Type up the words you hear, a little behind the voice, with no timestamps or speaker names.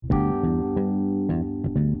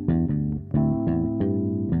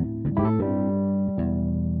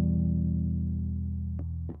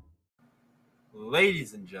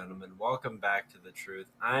Ladies and gentlemen, welcome back to The Truth.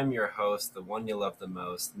 I'm your host, the one you love the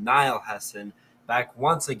most, Niall Hessen, back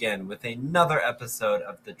once again with another episode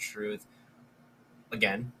of The Truth.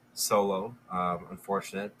 Again, solo,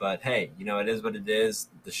 unfortunate, but hey, it is what it is.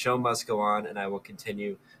 The show must go on, and I will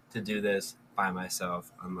continue to do this by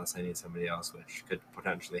myself unless I need somebody else, which could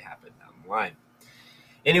potentially happen down the line.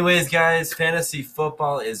 Anyways, guys, fantasy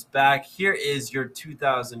football is back. Here is your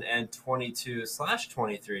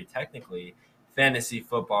 2022/23, technically, fantasy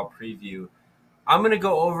football preview. I'm going to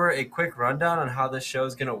go over a quick rundown on how this show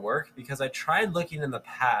is going to work because I tried looking in the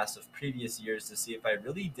past of previous years to see if I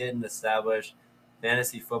really did an established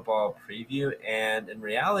fantasy football preview, and in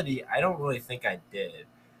reality, I don't really think I did.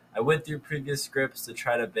 I went through previous scripts to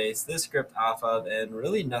try to base this script off of, and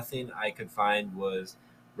really nothing I could find was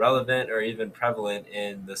relevant or even prevalent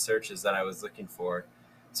in the searches that I was looking for.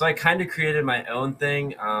 So I kind of created my own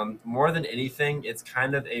thing. More than anything, it's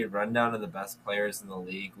kind of a rundown of the best players in the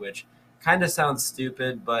league, which kind of sounds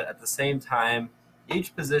stupid, but at the same time,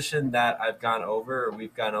 each position that I've gone over, or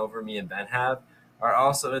we've gone over, me and Ben have, are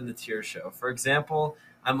also in the tier show. For example,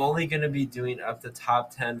 I'm only going to be doing up to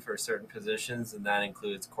top 10 for certain positions, and that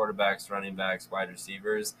includes quarterbacks, running backs, wide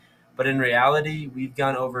receivers. But in reality, we've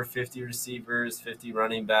gone over 50 receivers, 50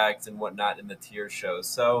 running backs, and whatnot in the tier shows.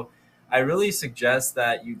 So I really suggest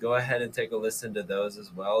that you go ahead and take a listen to those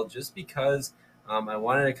as well, just because I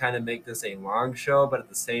wanted to kind of make this a long show, but at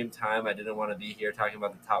the same time, I didn't want to be here talking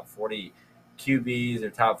about the top 40 QBs or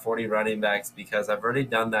top 40 running backs because I've already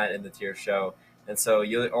done that in the tier show. And so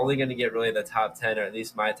you're only going to get really the top 10, or at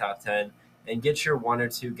least my top 10, and get your one or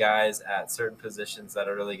two guys at certain positions that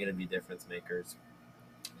are really going to be difference makers.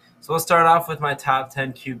 So we'll start off with my top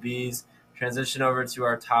 10 QBs, transition over to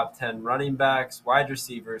our top 10 running backs, wide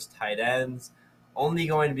receivers, tight ends. Only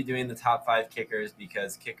going to be doing the top 5 kickers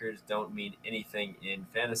because kickers don't mean anything in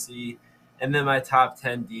fantasy. And then my top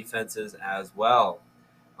 10 defenses as well.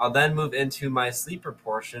 I'll then move into my sleeper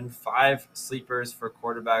portion, 5 sleepers for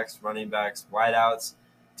quarterbacks, running backs, wideouts,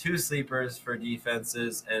 2 sleepers for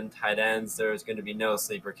defenses, and tight ends. There's going to be no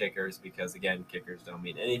sleeper kickers because, again, kickers don't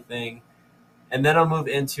mean anything. And then I'll move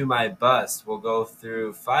into my busts. We'll go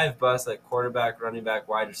through 5 busts at quarterback, running back,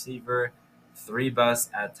 wide receiver, 3 busts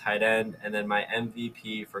at tight end, and then my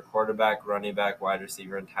MVP for quarterback, running back, wide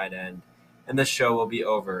receiver, and tight end. And the show will be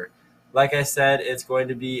over. Like I said, it's going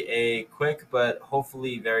to be a quick but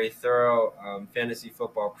hopefully very thorough fantasy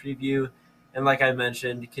football preview. And like I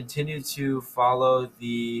mentioned, continue to follow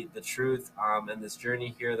the truth and this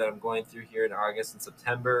journey here that I'm going through here in August and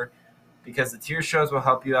September, because the tier shows will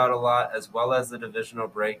help you out a lot, as well as the divisional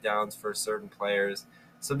breakdowns for certain players.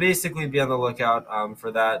 So basically be on the lookout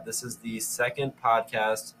for that. This is the second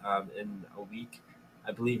podcast in a week,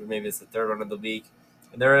 I believe, or maybe it's the third one of the week.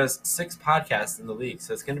 And there is 6 podcasts in the league,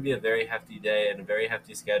 so it's going to be a very hefty day and a very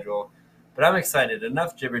hefty schedule. But I'm excited.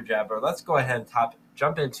 Enough jibber jabber. Let's go ahead and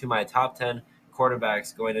jump into my top 10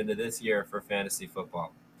 quarterbacks going into this year for fantasy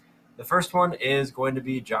football. The first one is going to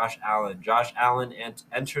be Josh Allen. Josh Allen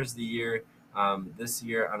enters the year this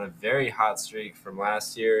year on a very hot streak from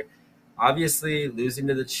last year. Obviously, losing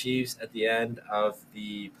to the Chiefs at the end of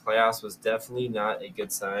the playoffs was definitely not a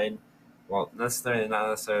good sign. Well, not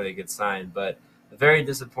necessarily a good sign, but a very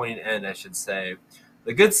disappointing end, I should say.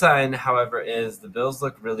 The good sign, however, is the Bills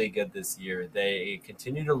look really good this year. They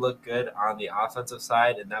continue to look good on the offensive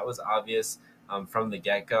side, and that was obvious from the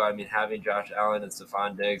get-go. I mean, having Josh Allen and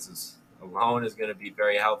Stephon Diggs alone is going to be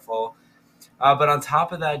very helpful. But on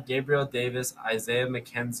top of that, Gabriel Davis, Isaiah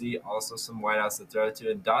McKenzie, also some wideouts to throw to,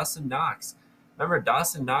 and Dawson Knox. Remember,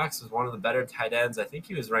 Dawson Knox was one of the better tight ends. I think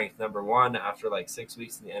he was ranked number 1 after like 6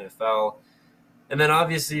 weeks in the NFL. And then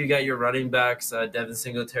obviously you got your running backs, Devin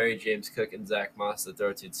Singletary, James Cook, and Zach Moss to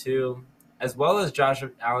throw to too, as well as Josh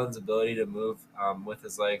Allen's ability to move with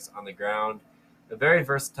his legs on the ground. A very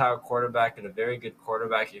versatile quarterback and a very good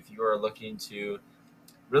quarterback if you are looking to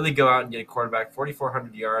really go out and get a quarterback.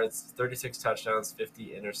 4,400 yards, 36 touchdowns, 50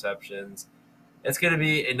 interceptions. It's going to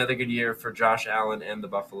be another good year for Josh Allen and the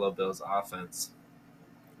Buffalo Bills offense.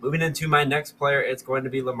 Moving into my next player, it's going to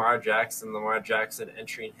be Lamar Jackson. Lamar Jackson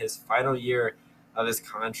entering his final year of his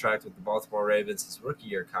contract with the Baltimore Ravens, his rookie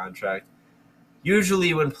year contract.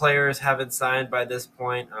 Usually when players haven't signed by this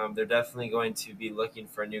point, they're definitely going to be looking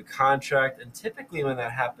for a new contract. And typically when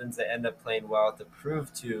that happens, they end up playing well to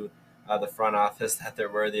prove to the front office that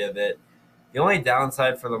they're worthy of it. The only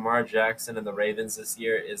downside for Lamar Jackson and the Ravens this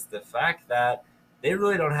year is the fact that they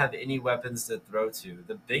really don't have any weapons to throw to.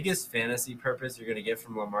 The biggest fantasy purpose you're going to get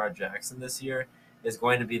from Lamar Jackson this year is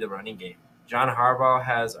going to be the running game. John Harbaugh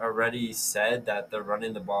has already said that they're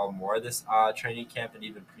running the ball more this training camp and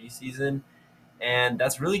even preseason. And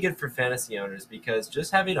that's really good for fantasy owners because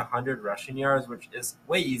just having 100 rushing yards, which is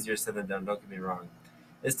way easier said than done, don't get me wrong,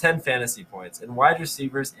 is 10 fantasy points. And wide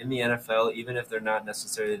receivers in the NFL, even if they're not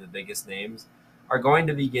necessarily the biggest names, are going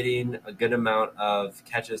to be getting a good amount of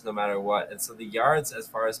catches no matter what. And so the yards, as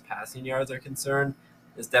far as passing yards are concerned,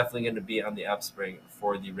 is definitely going to be on the upspring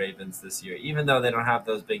for the Ravens this year, even though they don't have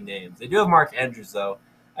those big names. They do have Mark Andrews, though.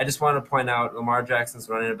 I just want to point out Lamar Jackson's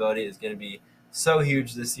running ability is going to be so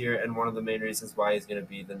huge this year, and one of the main reasons why he's going to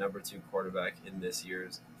be the number 2 quarterback in this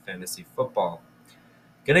year's fantasy football.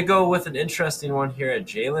 Gonna go with an interesting one here at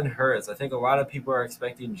Jalen Hurts. I think a lot of people are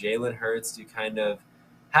expecting Jalen Hurts to kind of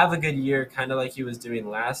have a good year, kind of like he was doing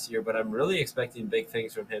last year, but I'm really expecting big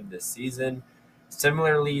things from him this season.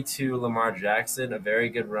 Similarly to Lamar Jackson, a very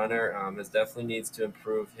good runner, has definitely needs to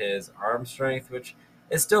improve his arm strength, which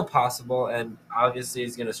is still possible, and obviously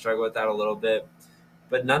he's going to struggle with that a little bit.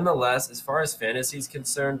 But nonetheless, as far as fantasy is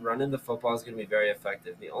concerned, running the football is going to be very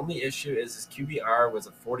effective. The only issue is his QBR was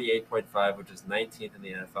a 48.5, which is 19th in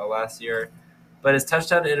the NFL last year. But his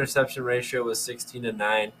touchdown to interception ratio was 16-9,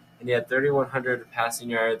 and he had 3,100 passing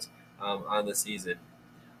yards on the season.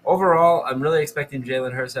 Overall, I'm really expecting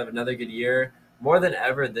Jalen Hurts to have another good year, more than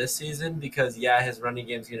ever this season, because, yeah, his running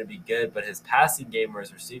game is going to be good, but his passing game or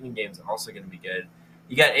his receiving game is also going to be good.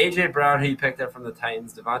 You got A.J. Brown, who you picked up from the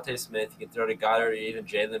Titans, Devontae Smith. You can throw to Goddard or even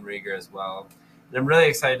Jalen Reagor as well. And I'm really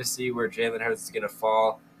excited to see where Jalen Hurts is going to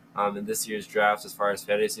fall in this year's draft as far as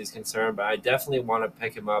fantasy is concerned, but I definitely want to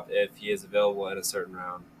pick him up if he is available in a certain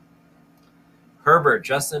round.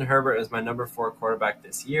 Justin Herbert is my number 4 quarterback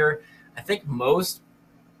this year. I think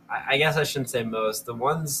I guess I shouldn't say most,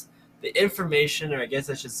 the information, or I guess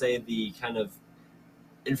I should say the kind of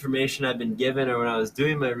information I've been given or when I was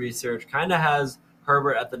doing my research kind of has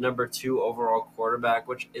Herbert at the number 2 overall quarterback,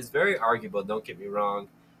 which is very arguable, don't get me wrong.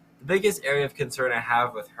 The biggest area of concern I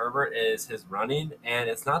have with Herbert is his running, and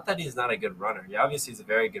it's not that he's not a good runner. He obviously is a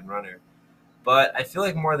very good runner. But I feel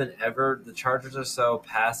like more than ever, the Chargers are so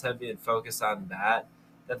pass heavy and focused on that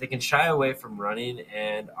they can shy away from running.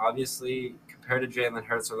 And obviously, compared to Jalen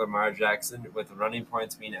Hurts or Lamar Jackson, with the running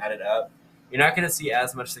points being added up, you're not going to see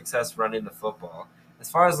as much success running the football. As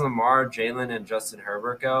far as Lamar, Jalen, and Justin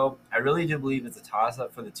Herbert go, I really do believe it's a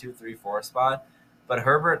toss-up for the 2, 3, 4 spot. But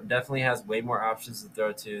Herbert definitely has way more options to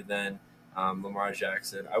throw to than Lamar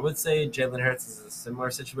Jackson. I would say Jalen Hurts is a similar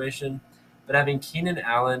situation. But having Keenan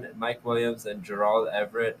Allen, Mike Williams, and Gerald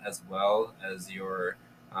Everett as well as your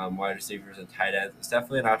wide receivers and tight ends is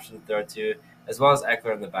definitely an option to throw to, as well as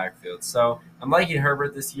Eckler in the backfield. So I'm liking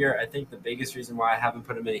Herbert this year. I think the biggest reason why I haven't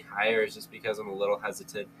put him any higher is just because I'm a little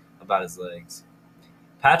hesitant about his legs.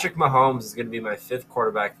 Patrick Mahomes is going to be my 5th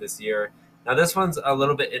quarterback this year. Now, this one's a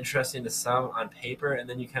little bit interesting to some on paper, and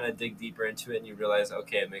then you kind of dig deeper into it and you realize,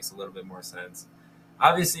 okay, it makes a little bit more sense.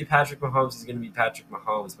 Obviously, Patrick Mahomes is going to be Patrick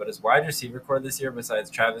Mahomes, but his wide receiver core this year, besides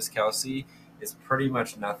Travis Kelce, is pretty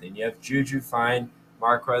much nothing. You have Juju fine,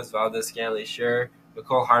 Marquez, Valdez-Scantling, sure.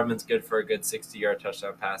 Mecole Hardman's good for a good 60-yard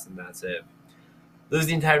touchdown pass, and that's it.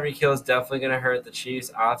 Losing Tyreek Hill is definitely going to hurt the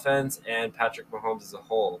Chiefs' offense and Patrick Mahomes as a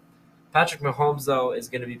whole. Patrick Mahomes, though, is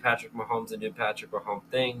going to be Patrick Mahomes and do Patrick Mahomes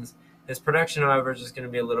things. His production, however, is just going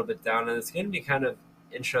to be a little bit down, and it's going to be kind of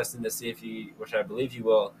interesting to see if he, which I believe he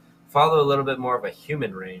will, follow a little bit more of a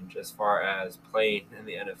human range as far as playing in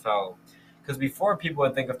the NFL. Because before, people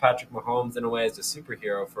would think of Patrick Mahomes in a way as a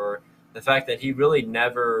superhero for the fact that he really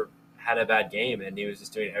never had a bad game and he was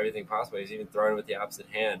just doing everything possible. He was even throwing with the opposite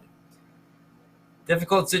hand.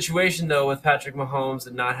 Difficult situation, though, with Patrick Mahomes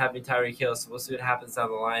and not having Tyreek Hill, so we'll see what happens down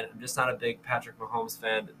the line. I'm just not a big Patrick Mahomes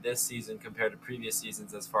fan this season compared to previous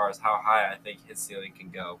seasons as far as how high I think his ceiling can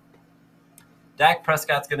go. Dak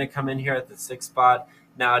Prescott's going to come in here at the 6th spot.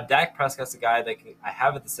 Now, Dak Prescott's a guy that I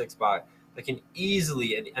have at the 6th spot that can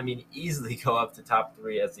easily go up to top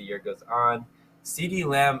 3 as the year goes on. CeeDee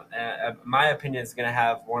Lamb, in my opinion, is going to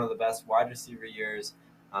have one of the best wide receiver years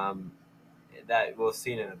that we'll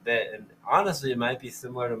see in a bit. And honestly, it might be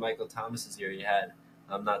similar to Michael Thomas's year he had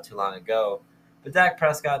not too long ago. But Dak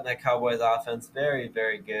Prescott and that Cowboys offense, very,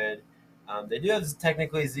 very good. They do have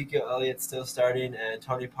technically Ezekiel Elliott still starting and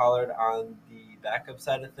Tony Pollard on the backup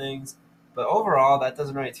side of things. But overall, that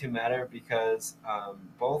doesn't really too matter because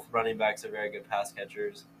both running backs are very good pass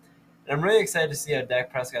catchers. And I'm really excited to see how Dak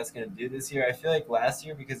Prescott's going to do this year. I feel like last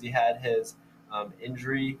year, because he had his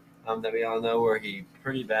injury that we all know where he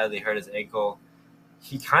pretty badly hurt his ankle,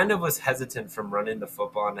 he kind of was hesitant from running the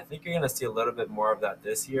football. And I think you're going to see a little bit more of that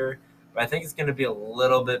this year. But I think it's going to be a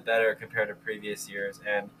little bit better compared to previous years.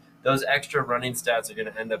 And those extra running stats are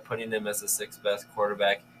going to end up putting him as the 6th best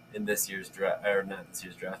quarterback in this year's draft, or not this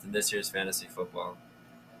year's draft, in this year's fantasy football.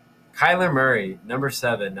 Kyler Murray, number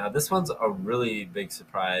 7. Now, this one's a really big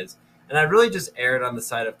surprise. And I really just erred on the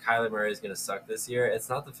side of Kyler Murray is going to suck this year. It's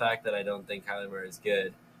not the fact that I don't think Kyler Murray is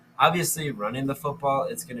good. Obviously, running the football,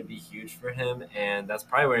 it's going to be huge for him, and that's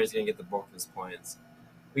probably where he's going to get the bulk of his points.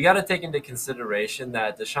 We got to take into consideration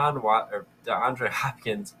that DeAndre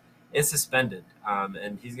Hopkins is suspended,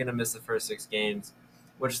 and he's going to miss the first 6 games,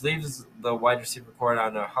 which leaves the wide receiver core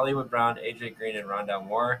down to Hollywood Brown, AJ Green, and Rondell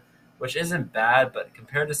Moore, which isn't bad, but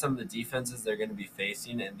compared to some of the defenses they're going to be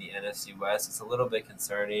facing in the NFC West, it's a little bit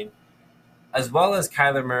concerning. As well as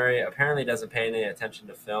Kyler Murray apparently doesn't pay any attention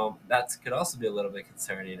to film. That could also be a little bit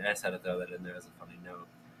concerning. I just had to throw that in there as a funny note.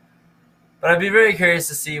 But I'd be very curious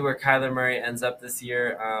to see where Kyler Murray ends up this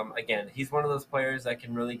year. Again, he's one of those players that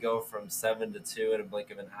can really go from 7 to 2 in a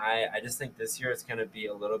blink of an eye. I just think this year it's going to be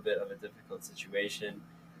a little bit of a difficult situation.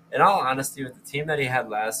 In all honesty, with the team that he had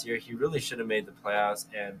last year, he really should have made the playoffs,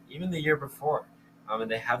 and even the year before.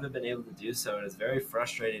 And they haven't been able to do so, and it's very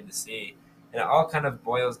frustrating to see. And it all kind of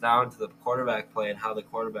boils down to the quarterback play and how the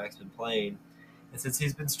quarterback's been playing. And since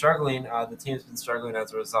he's been struggling, the team's been struggling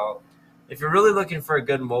as a result. If you're really looking for a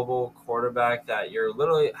good mobile quarterback that you're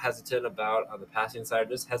literally hesitant about on the passing side,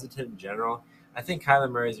 just hesitant in general, I think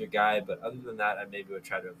Kyler Murray's your guy. But other than that, I maybe would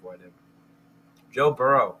try to avoid him. Joe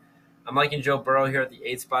Burrow. I'm liking Joe Burrow here at the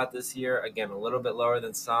 8th spot this year. Again, a little bit lower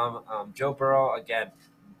than some. Joe Burrow, again,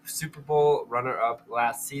 Super Bowl runner-up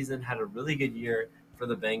last season, had a really good year for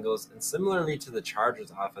the Bengals. And similarly to the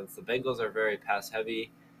Chargers offense, the Bengals are very pass-heavy.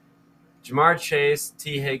 Jamar Chase,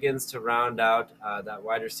 T. Higgins to round out that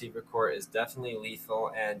wide receiver core is definitely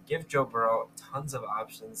lethal and give Joe Burrow tons of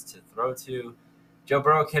options to throw to. Joe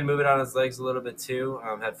Burrow can move it on his legs a little bit too.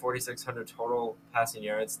 Had 4,600 total passing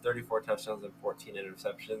yards, 34 touchdowns, and 14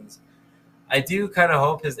 interceptions. I do kind of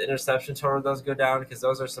hope his interception total does go down because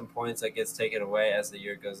those are some points that gets taken away as the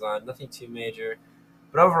year goes on. Nothing too major.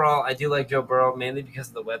 But overall, I do like Joe Burrow mainly because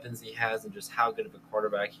of the weapons he has and just how good of a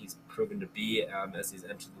quarterback he's proven to be as he's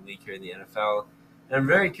entered the league here in the NFL. And I'm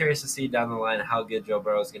very curious to see down the line how good Joe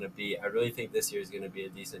Burrow is going to be. I really think this year is going to be a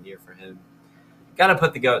decent year for him. Got to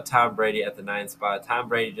put the GOAT Tom Brady at the 9th spot. Tom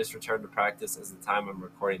Brady just returned to practice as the time I'm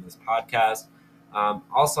recording this podcast.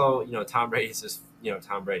 Also, Tom Brady's just,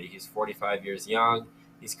 Tom Brady. He's 45 years young.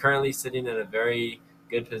 He's currently sitting in a very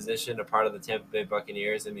good position, a part of the Tampa Bay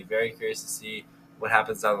Buccaneers, and be very curious to see what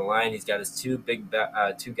happens down the line. He's got his two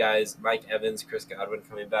guys, Mike Evans, Chris Godwin,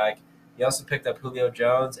 coming back. He also picked up Julio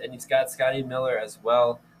Jones, and he's got Scotty Miller as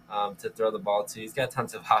well to throw the ball to. He's got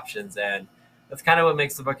tons of options, and that's kind of what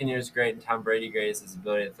makes the Buccaneers great and Tom Brady great is his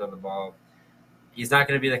ability to throw the ball. He's not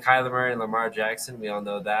going to be the Kyler Murray and Lamar Jackson. We all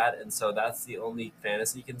know that, and so that's the only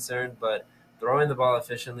fantasy concern, but throwing the ball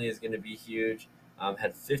efficiently is going to be huge.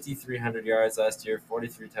 Had 5,300 yards last year,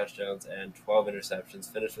 43 touchdowns, and 12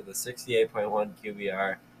 interceptions. Finished with a 68.1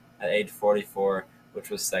 QBR at age 44,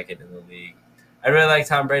 which was second in the league. I really like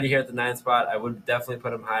Tom Brady here at the 9th spot. I would definitely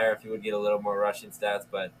put him higher if he would get a little more rushing stats,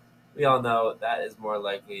 but we all know that is more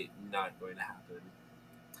likely not going to happen.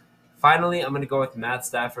 Finally, I'm going to go with Matt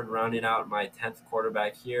Stafford rounding out my 10th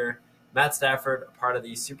quarterback here. Matt Stafford, a part of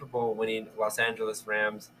the Super Bowl winning Los Angeles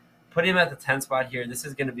Rams. Put him at the 10th spot here. This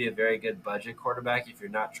is going to be a very good budget quarterback if you're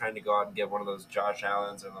not trying to go out and get one of those Josh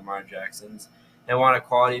Allens or Lamar Jacksons and want a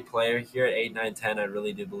quality player. Here at 8, 9, 10, I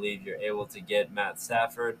really do believe you're able to get Matt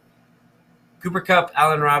Stafford. Cooper Kupp,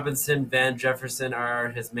 Allen Robinson, Van Jefferson are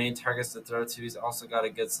his main targets to throw to. He's also got a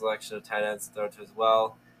good selection of tight ends to throw to as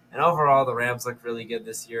well. And overall, the Rams look really good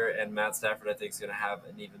this year, and Matt Stafford, I think, is going to have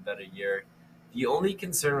an even better year. The only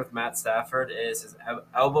concern with Matt Stafford is his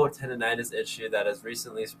elbow tendonitis issue that has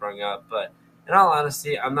recently sprung up. But in all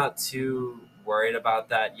honesty, I'm not too worried about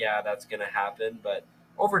that. Yeah, that's going to happen. But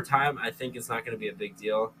over time, I think it's not going to be a big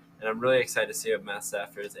deal. And I'm really excited to see what Matt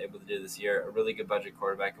Stafford is able to do this year. A really good budget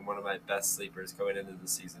quarterback and one of my best sleepers going into the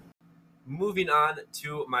season. Moving on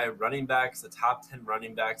to my running backs, the top 10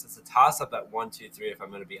 running backs. It's a toss-up at 1, 2, 3, if I'm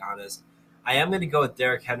going to be honest. I am going to go with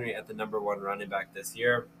Derrick Henry at the number 1 running back this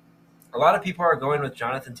year. A lot of people are going with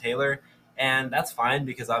Jonathan Taylor, and that's fine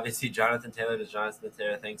because obviously Jonathan Taylor does Jonathan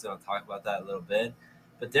Taylor things, and I'll talk about that a little bit.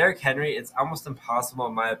 But Derrick Henry, it's almost impossible,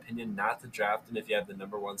 in my opinion, not to draft him if you have the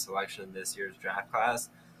number 1 selection in this year's draft class.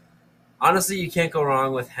 Honestly, you can't go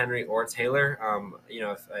wrong with Henry or Taylor.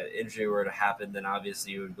 If an injury were to happen, then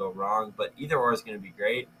obviously you would go wrong. But either or is going to be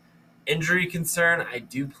great. Injury concern, I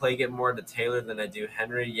do plague it more to Taylor than I do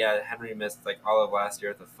Henry. Yeah, Henry missed like all of last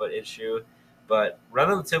year with a foot issue. But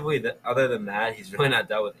relatively, other than that, he's really not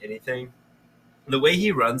dealt with anything. The way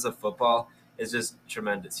he runs a football is just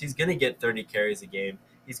tremendous. He's going to get 30 carries a game.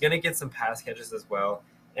 He's going to get some pass catches as well.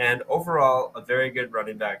 And overall, a very good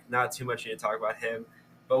running back. Not too much need to talk about him.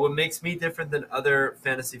 But what makes me different than other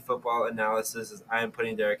fantasy football analysis is I am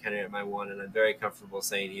putting Derrick Henry at my one, and I'm very comfortable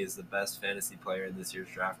saying he is the best fantasy player in this year's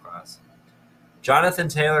draft class. Jonathan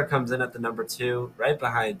Taylor comes in at the number two, right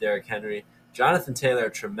behind Derrick Henry. Jonathan Taylor, a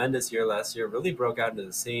tremendous year last year, really broke out into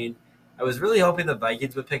the scene. I was really hoping the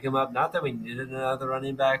Vikings would pick him up. Not that we needed another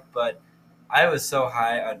running back, but I was so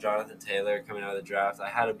high on Jonathan Taylor coming out of the draft. I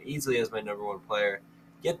had him easily as my number one player.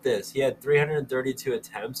 Get this, he had 332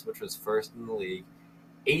 attempts, which was first in the league,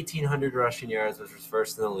 1,800 rushing yards, which was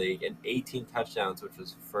first in the league, and 18 touchdowns, which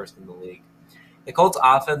was first in the league. The Colts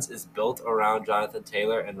offense is built around Jonathan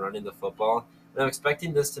Taylor and running the football, and I'm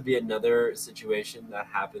expecting this to be another situation that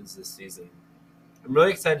happens this season. I'm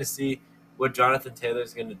really excited to see what Jonathan Taylor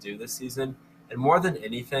is going to do this season, and more than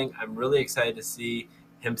anything, I'm really excited to see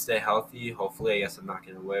him stay healthy. Hopefully, I guess I'm not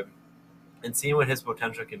going to win, and seeing what his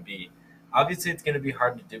potential can be. Obviously, it's going to be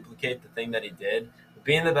hard to duplicate the thing that he did. But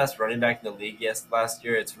being the best running back in the league last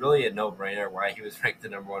year, it's really a no-brainer why he was ranked the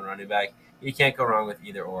number one running back. You can't go wrong with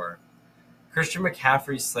either or. Christian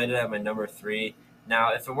McCaffrey slated at my number three.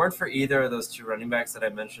 Now, if it weren't for either of those two running backs that I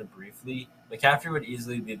mentioned briefly, McCaffrey would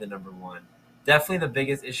easily be the number one. Definitely the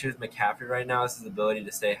biggest issue with McCaffrey right now is his ability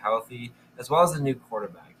to stay healthy, as well as the new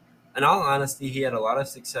quarterback. In all honesty, he had a lot of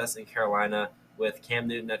success in Carolina with Cam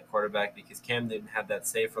Newton at quarterback because Cam Newton had that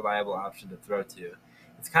safe, reliable option to throw to.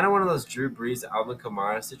 It's kind of one of those Drew Brees, Alvin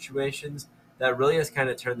Kamara situations that really has kind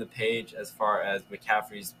of turned the page as far as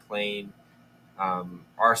McCaffrey's playing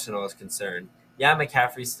arsenal is concerned. Yeah,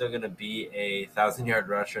 McCaffrey's still going to be a 1,000-yard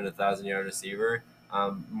rusher and a 1,000-yard receiver,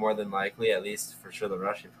 more than likely, at least for sure the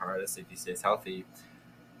rushing part is if he stays healthy.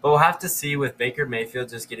 But we'll have to see with Baker Mayfield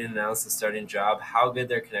just getting announced the starting job how good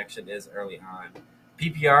their connection is early on.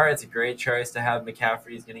 PPR, it's a great choice to have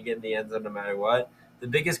McCaffrey. He's going to get in the end zone no matter what. The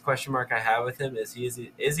biggest question mark I have with him is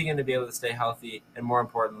is he going to be able to stay healthy? And more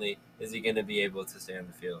importantly, is he going to be able to stay on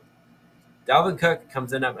the field? Dalvin Cook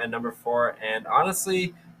comes in at number four, and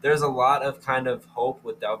honestly, there's a lot of kind of hope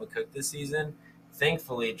with Dalvin Cook this season.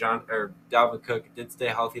 Thankfully, Dalvin Cook did stay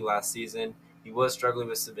healthy last season. He was struggling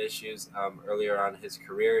with some issues earlier on in his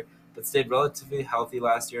career, but stayed relatively healthy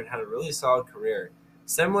last year and had a really solid career.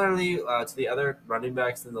 Similarly to the other running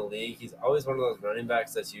backs in the league, he's always one of those running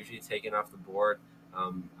backs that's usually taken off the board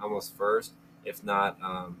almost first, if not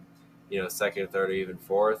second, third, or even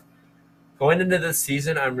fourth. Going into this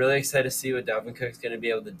season, I'm really excited to see what Dalvin Cook's going to be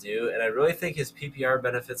able to do, and I really think his PPR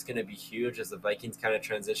benefit's going to be huge as the Vikings kind of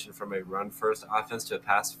transition from a run-first offense to a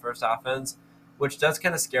pass-first offense, which does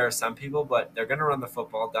kind of scare some people, but they're going to run the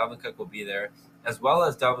football. Dalvin Cook will be there, as well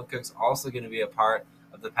as Dalvin Cook's also going to be a part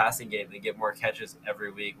of the passing game and get more catches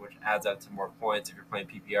every week, which adds up to more points if you're playing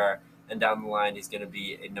PPR, and down the line, he's going to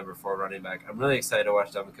be a number four running back. I'm really excited to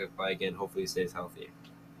watch Dalvin Cook play again. Hopefully he stays healthy.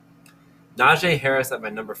 Najee Harris at my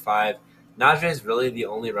number five. Najee is really the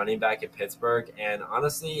only running back in Pittsburgh, and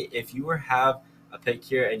honestly, if you have a pick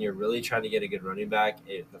here and you're really trying to get a good running back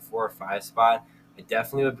at the 4 or 5 spot, I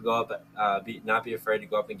definitely would go up, not be afraid to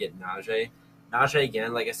go up and get Najee. Najee,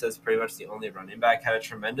 again, like I said, is pretty much the only running back. Had a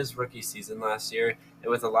tremendous rookie season last year, and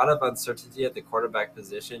with a lot of uncertainty at the quarterback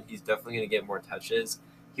position, he's definitely going to get more touches.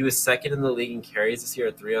 He was second in the league in carries this year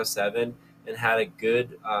at 307 and had a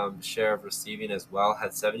good share of receiving as well,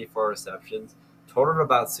 had 74 receptions. Totaled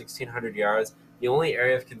about 1,600 yards. The only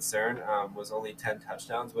area of concern was only 10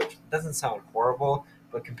 touchdowns, which doesn't sound horrible,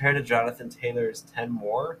 but compared to Jonathan Taylor's 10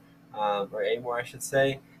 more, or 8 more, I should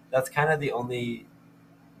say, that's kind of the only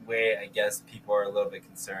way I guess people are a little bit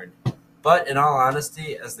concerned. But in all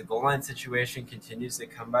honesty, as the goal line situation continues to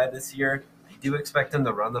come by this year, I do expect them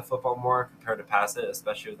to run the football more compared to pass it,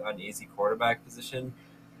 especially with uneasy quarterback position.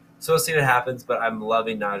 So we'll see what happens, but I'm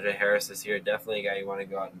loving Najee Harris this year. Definitely a guy you want to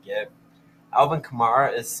go out and get. Alvin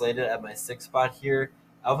Kamara is slated at my 6th spot here.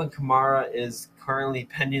 Alvin Kamara is currently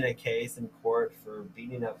pending a case in court for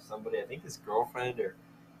beating up somebody, I think his girlfriend or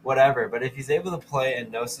whatever. But if he's able to play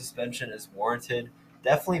and no suspension is warranted,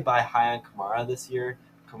 definitely buy high on Kamara this year.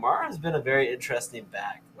 Kamara has been a very interesting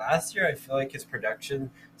back. Last year, I feel like his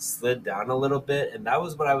production slid down a little bit, and that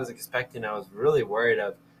was what I was expecting. I was really worried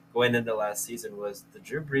of going into last season was the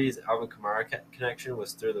Drew Brees Alvin Kamara connection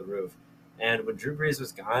was through the roof. And when Drew Brees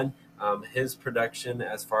was gone, his production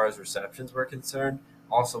as far as receptions were concerned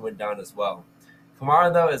also went down as well.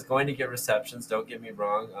 Kamara, though, is going to get receptions. Don't get me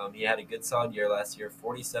wrong. He had a good solid year last year,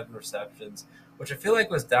 47 receptions, which I feel like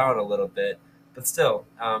was down a little bit. But still,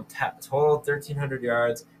 total 1,300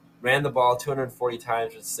 yards, ran the ball 240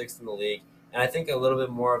 times, which is 6th in the league. And I think a little bit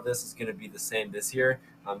more of this is going to be the same this year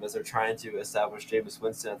as they're trying to establish Jameis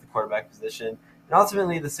Winston at the quarterback position. And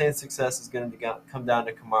ultimately, the same success is going to come down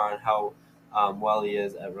to Kamara and how well he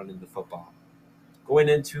is at running the football. Going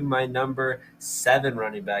into my number 7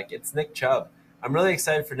 running back, it's Nick Chubb. I'm really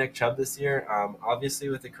excited for Nick Chubb this year. Obviously,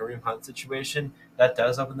 with the Kareem Hunt situation, that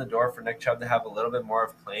does open the door for Nick Chubb to have a little bit more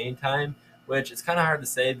of playing time, which is kind of hard to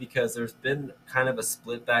say because there's been kind of a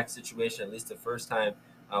split back situation, at least the first time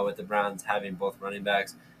with the Browns having both running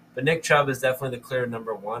backs. But Nick Chubb is definitely the clear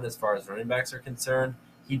number 1 as far as running backs are concerned.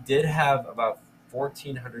 He did have about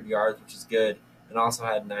 1,400 yards, which is good, and also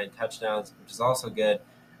had 9 touchdowns, which is also good.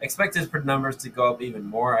 I expect his numbers to go up even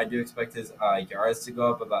more. I do expect his yards to go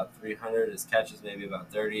up about 300, his catches maybe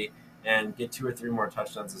about 30, and get 2 or 3 more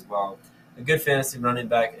touchdowns as well. A good fantasy running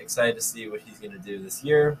back. Excited to see what he's going to do this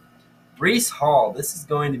year. Breece Hall. This is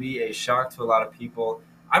going to be a shock to a lot of people.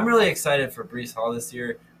 I'm really excited for Breece Hall this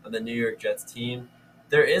year on the New York Jets team.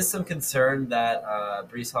 There is some concern that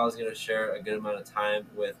Breece Hall is going to share a good amount of time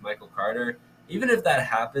with Michael Carter. Even if that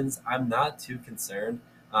happens, I'm not too concerned.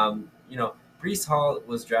 Breece Hall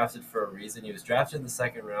was drafted for a reason. He was drafted in the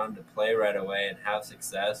second round to play right away and have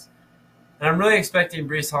success. And I'm really expecting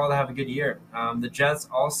Breece Hall to have a good year. The Jets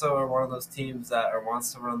also are one of those teams that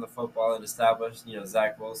wants to run the football and establish,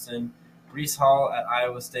 Zach Wilson. Breece Hall at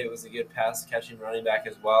Iowa State was a good pass-catching running back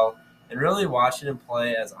as well. And really watching him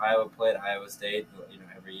play as Iowa played Iowa State,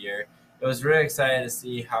 every year, it was really exciting to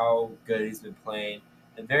see how good he's been playing.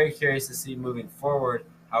 And very curious to see moving forward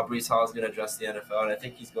how Breece Hall is going to adjust the NFL, and I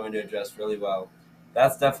think he's going to adjust really well.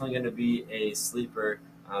 That's definitely going to be a sleeper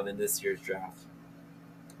in this year's draft.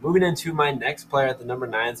 Moving into my next player at the number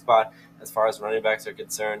 9 spot, as far as running backs are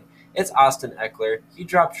concerned, it's Austin Eckler. He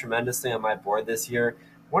dropped tremendously on my board this year.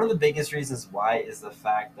 One of the biggest reasons why is the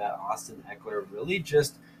fact that Austin Eckler really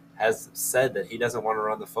just has said that he doesn't want to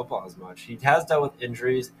run the football as much. He has dealt with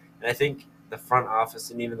injuries, and I think the front office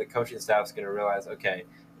and even the coaching staff is going to realize, okay,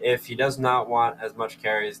 if he does not want as much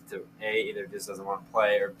carries to A, either just doesn't want to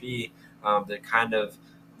play, or B, to kind of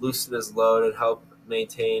loosen his load and help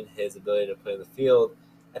maintain his ability to play in the field,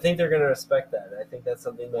 I think they're going to respect that. I think that's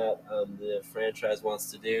something that the franchise wants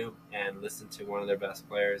to do and listen to one of their best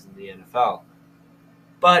players in the NFL.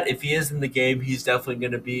 But if he is in the game, he's definitely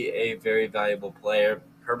going to be a very valuable player.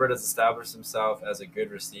 Herbert has established himself as a good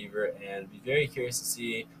receiver, and be very curious to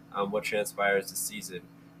see what transpires this season.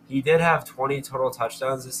 He did have 20 total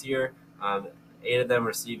touchdowns this year, 8 of them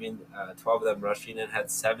receiving, 12 of them rushing, and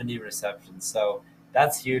had 70 receptions. So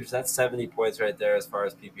that's huge. That's 70 points right there as far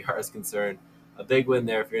as PPR is concerned. A big win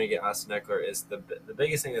there if you're going to get Austin Eckler. Is the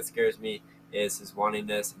biggest thing that scares me is his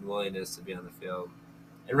wantingness and willingness to be on the field.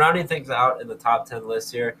 And rounding things out in the top 10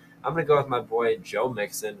 list here, I'm going to go with my boy Joe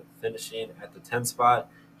Mixon, finishing at the 10th spot.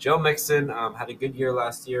 Joe Mixon had a good year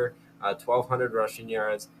last year, 1,200 rushing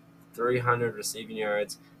yards, 300 receiving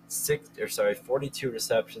yards, 42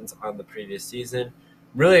 receptions on the previous season.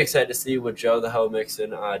 Really excited to see what Joe the Hell Mixon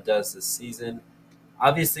does this season.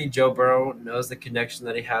 Obviously, Joe Burrow knows the connection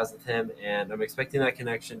that he has with him, and I'm expecting that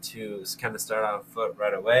connection to kind of start on foot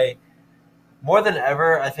right away. More than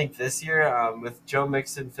ever, I think this year, with Joe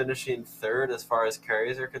Mixon finishing 3rd as far as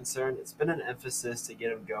carries are concerned, it's been an emphasis to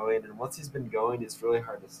get him going. And once he's been going, it's really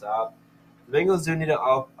hard to stop. The Bengals do need to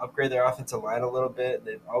upgrade their offensive line a little bit.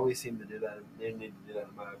 They've always seemed to do that. They need to do that,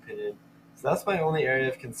 in my opinion. So that's my only area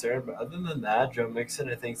of concern. But other than that, Joe Mixon,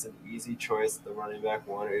 I think, is an easy choice, the running back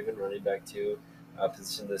 1 or even running back 2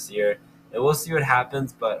 position this year. And we'll see what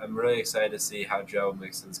happens, but I'm really excited to see how Joe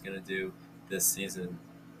Mixon's going to do this season.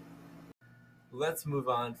 Let's move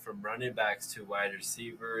on from running backs to wide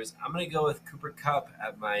receivers. I'm going to go with Cooper Kupp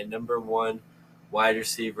at my number 1 wide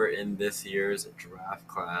receiver in this year's draft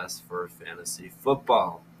class for fantasy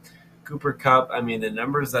football. Cooper Kupp, the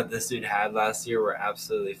numbers that this dude had last year were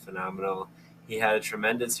absolutely phenomenal. He had a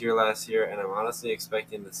tremendous year last year, and I'm honestly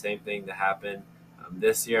expecting the same thing to happen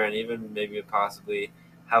this year, and even maybe possibly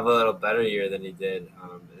have a little better year than he did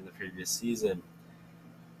in the previous season.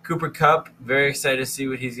 Cooper Kupp, very excited to see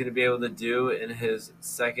what he's going to be able to do in his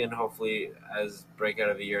second, hopefully as breakout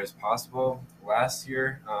of a year as possible. Last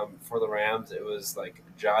year for the Rams, it was like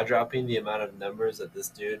jaw-dropping the amount of numbers that this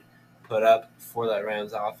dude put up for that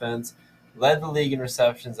Rams offense. Led the league in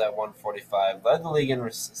receptions at 145, led the league in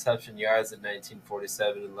reception yards at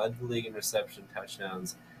 1947, and led the league in reception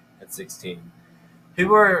touchdowns at 16.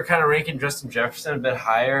 People are kind of ranking Justin Jefferson a bit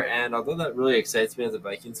higher, and although that really excites me as a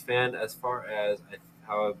Vikings fan, as far as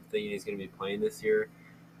how I'm thinking he's going to be playing this year,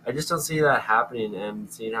 I just don't see that happening and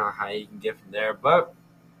seeing how high he can get from there. But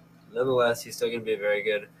nonetheless, he's still going to be a very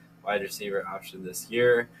good wide receiver option this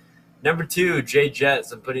year. Number 2,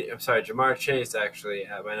 Jamar Chase actually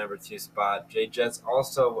at my number 2 spot. Jay Jets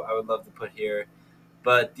also I would love to put here.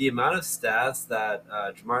 But the amount of stats that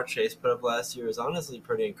Jamar Chase put up last year is honestly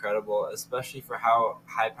pretty incredible, especially for how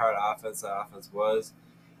high-powered that offense was.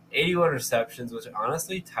 81 receptions, which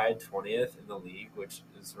honestly tied 20th in the league, which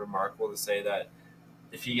is remarkable to say that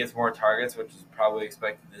if he gets more targets, which is probably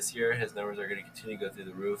expected this year, his numbers are going to continue to go through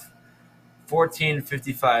the roof.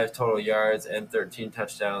 1455 total yards and 13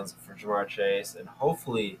 touchdowns for Jamar Chase, and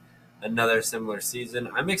hopefully another similar season.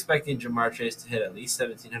 I'm expecting Jamar Chase to hit at least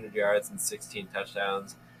 1,700 yards and 16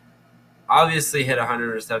 touchdowns. Obviously, hit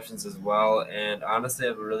 100 receptions as well, and honestly,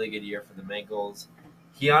 have a really good year for the Bengals.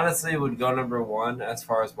 He honestly would go number one as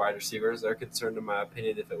far as wide receivers are concerned, in my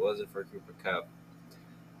opinion, if it wasn't for Cooper Kupp.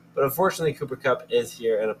 But unfortunately, Cooper Kupp is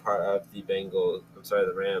here and a part of the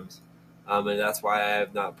the Rams. And that's why I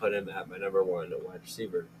have not put him at my number one wide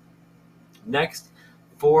receiver. Next,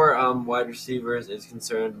 for wide receivers is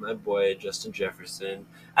concerned my boy Justin Jefferson.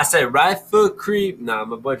 I say right foot creep. Nah,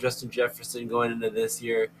 my boy Justin Jefferson going into this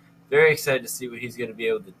year. Very excited to see what he's going to be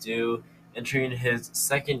able to do. Entering his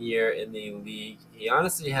second year in the league, he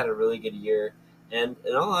honestly had a really good year. And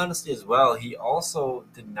in all honesty as well, he also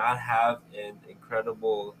did not have an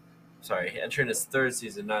incredible entering his third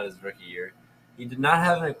season, not his rookie year. He did not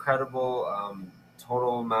have an incredible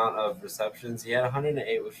total amount of receptions. He had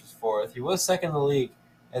 108, which was fourth. He was second in the league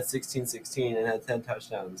at 16-16 and had 10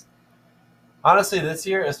 touchdowns. Honestly, this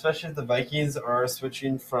year, especially if the Vikings are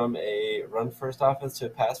switching from a run-first offense to a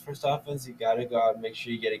pass-first offense, you got to go out and make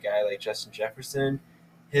sure you get a guy like Justin Jefferson.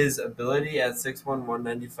 His ability at 6'1",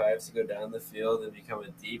 195 to go down the field and become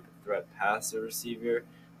a deep threat passer receiver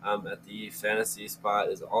at the fantasy spot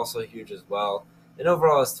is also huge as well. And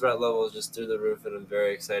overall, his threat level is just through the roof, and I'm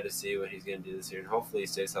very excited to see what he's going to do this year. And hopefully, he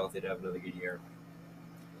stays healthy to have another good year.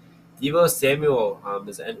 Deebo Samuel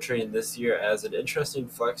is entering this year as an interesting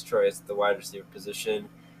flex choice at the wide receiver position.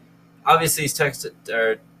 Obviously, he's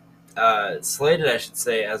slated, I should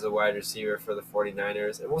say, as a wide receiver for the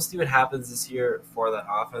 49ers. And we'll see what happens this year for that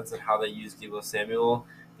offense and how they use Deebo Samuel.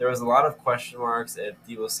 There was a lot of question marks if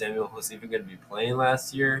Deebo Samuel was even going to be playing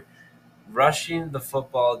last year. Rushing the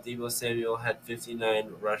football, Deebo Samuel had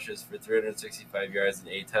 59 rushes for 365 yards and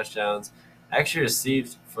 8 touchdowns. Actually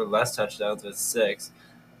received for less touchdowns with 6.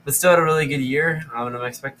 But still had a really good year, and I'm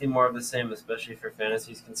expecting more of the same, especially for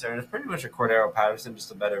fantasy is concerned. It's pretty much a Cordero Patterson, just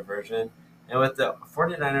a better version. And with the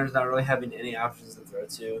 49ers not really having any options to throw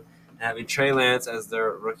to, and having Trey Lance as their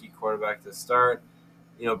rookie quarterback to start,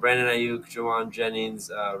 Brandon Ayuk, Jawan Jennings,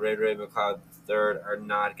 Ray McLeod III are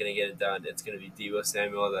not going to get it done. It's going to be Deebo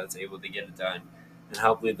Samuel that's able to get it done and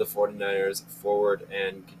help lead the 49ers forward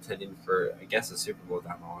and contending for, I guess, a Super Bowl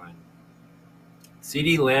down the line.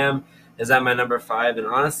 CeeDee Lamb is at my number 5, and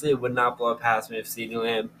honestly, it would not blow past me if CeeDee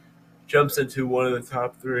Lamb jumps into one of the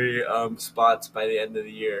top 3 spots by the end of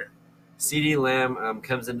the year. CeeDee Lamb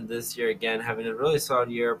comes into this year again having a really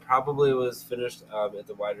solid year. Probably was finished at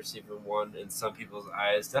the wide receiver 1 in some people's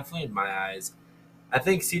eyes, definitely in my eyes. I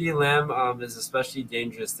think CeeDee Lamb is especially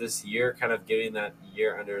dangerous this year, kind of getting that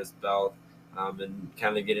year under his belt and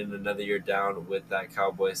kind of getting another year down with that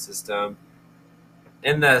Cowboys system.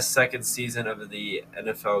 In the second season of his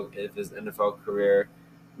NFL career.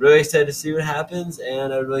 Really excited to see what happens,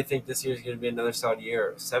 and I really think this year is going to be another solid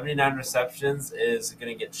year. 79 receptions is going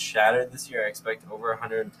to get shattered this year. I expect over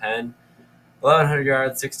 110. 1,100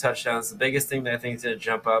 yards, 6 touchdowns. The biggest thing that I think is going to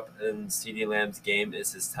jump up in CeeDee Lamb's game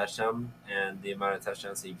is his touchdown and the amount of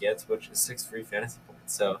touchdowns he gets, which is 6 free fantasy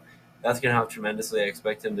points. So that's going to help tremendously. I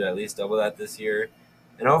expect him to at least double that this year.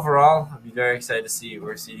 And overall, I'll be very excited to see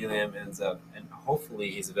where CeeDee Lamb ends up, and hopefully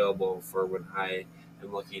he's available for when I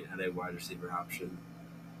am looking at a wide receiver option.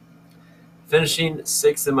 Finishing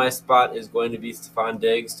 6th in my spot is going to be Stephon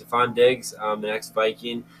Diggs. Stephon Diggs, the next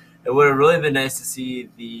Viking. It would have really been nice to see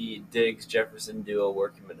the Diggs-Jefferson duo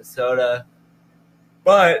work in Minnesota,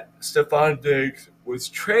 but Stephon Diggs was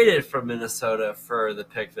traded from Minnesota for the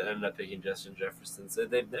pick that ended up picking Justin Jefferson, so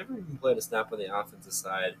they've never even played a snap on the offensive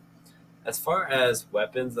side. As far as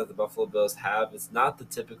weapons that the Buffalo Bills have, it's not the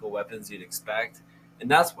typical weapons you'd expect,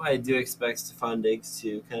 and that's why I do expect Stephon Diggs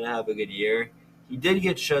to kind of have a good year. He did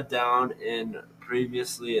get shut down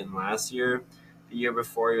previously in last year. The year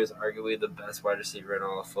before, he was arguably the best wide receiver in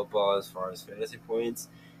all of football as far as fantasy points.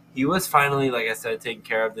 He was finally, like I said, taken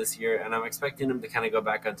care of this year, and I'm expecting him to kind of go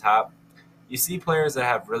back on top. You see players that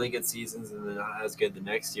have really good seasons and they're not as good the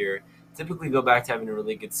next year typically go back to having a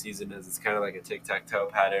really good season, as it's kind of like a tic-tac-toe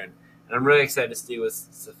pattern. And I'm really excited to see what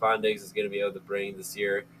Stephon Diggs is going to be able to bring this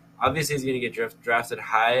year. Obviously, he's going to get drafted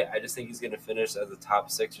high. I just think he's going to finish as a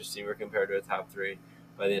top 6 receiver compared to a top 3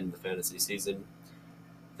 by the end of the fantasy season.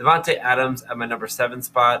 Devontae Adams at my number 7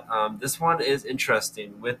 spot. This one is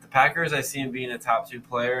interesting. With the Packers, I see him being a top 2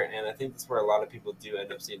 player, and I think that's where a lot of people do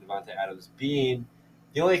end up seeing Devontae Adams being.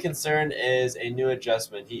 The only concern is a new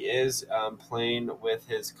adjustment. He is playing with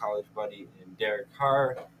his college buddy in Derek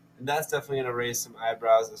Carr. and that's definitely going to raise some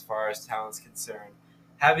eyebrows as far as talent's concerned.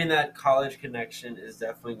 Having that college connection is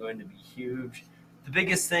definitely going to be huge. The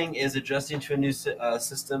biggest thing is adjusting to a new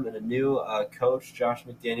system and a new coach. Josh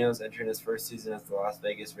McDaniels entering his first season as the Las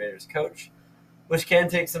Vegas Raiders coach, which can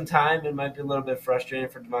take some time and might be a little bit frustrating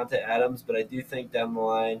for Devontae Adams, but I do think down the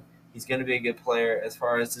line he's going to be a good player. As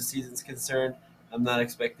far as the season's concerned, I'm not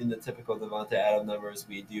expecting the typical Devontae Adams numbers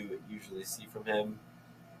we do usually see from him.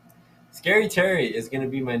 Scary Terry is going to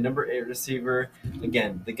be my number 8 receiver.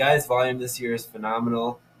 Again, the guy's volume this year is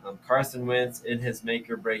phenomenal. Carson Wentz in his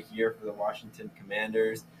make-or-break year for the Washington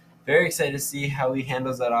Commanders. Very excited to see how he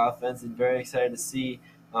handles that offense, and very excited to see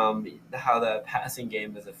how that passing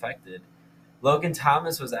game is affected. Logan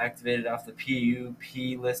Thomas was activated off the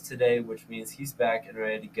PUP list today, which means he's back and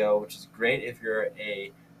ready to go, which is great if you're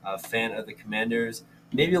a fan of the Commanders.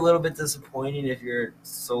 Maybe a little bit disappointing if you're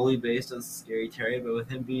solely based on Scary Terry, but with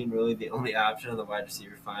him being really the only option on the wide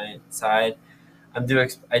receiver side, I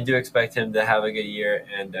do expect him to have a good year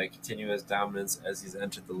and continue his dominance as he's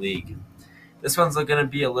entered the league. This one's going to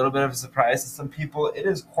be a little bit of a surprise to some people. It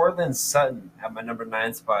is Courtland Sutton at my number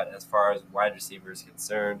 9 spot as far as wide receiver is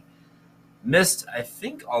concerned. Missed, I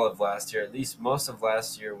think, all of last year, at least most of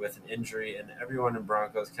last year with an injury, and everyone in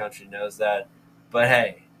Broncos country knows that. But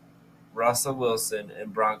hey, Russell Wilson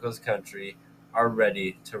and Broncos country are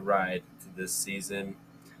ready to ride to this season.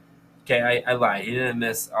 Okay, I lied. He didn't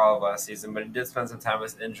miss all of last season, but he did spend some time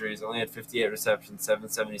with injuries. Only had 58 receptions,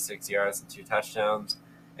 776 yards, and 2 touchdowns.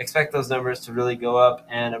 Expect those numbers to really go up,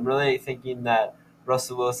 and I'm really thinking that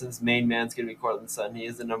Russell Wilson's main man is going to be Courtland Sutton. He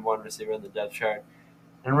is the number 1 receiver in the depth chart.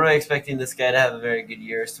 I'm really expecting this guy to have a very good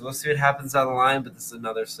year, so we'll see what happens down the line, but this is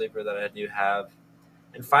another sleeper that I do have.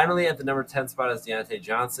 And finally, at the number 10 spot is Deontay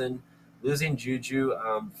Johnson. Losing Juju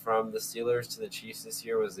from the Steelers to the Chiefs this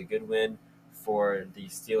year was a good win for the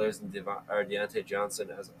Steelers and Deontay Johnson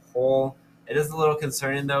as a whole. It is a little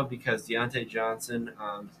concerning, though, because Deontay Johnson,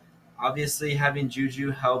 obviously having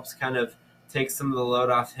Juju helps kind of take some of the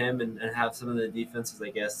load off him and have some of the defenses,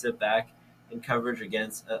 I guess, sit back in coverage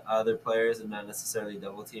against other players and not necessarily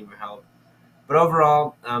double team or help. But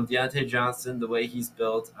overall, Deontay Johnson, the way he's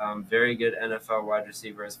built, very good NFL wide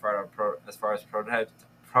receiver as far as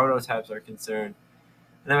prototypes are concerned.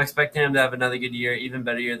 And I'm expecting him to have another good year, even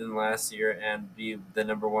better year than last year, and be the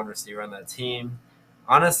number 1 receiver on that team.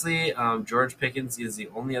 Honestly, George Pickens is the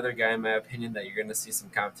only other guy, in my opinion, that you're going to see some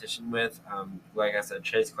competition with. Like I said,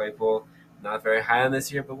 Chase Claypool, not very high on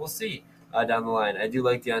this year, but we'll see down the line. I do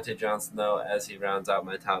like Deontay Johnson, though, as he rounds out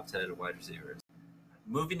my top 10 wide receivers.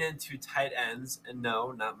 Moving into tight ends, and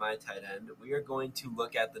no, not my tight end, we are going to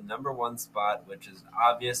look at the number 1 spot, which is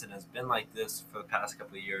obvious and has been like this for the past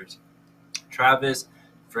couple of years. Travis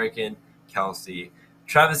freaking Kelce.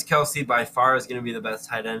 Travis Kelce by far is going to be the best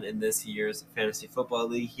tight end in this year's fantasy football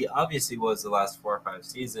league. He obviously was the last 4 or 5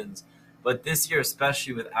 seasons, but this year,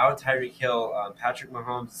 especially without Tyreek Hill, Patrick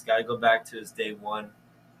Mahomes has got to go back to his day one.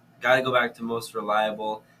 Got to go back to most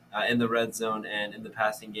reliable in the red zone and in the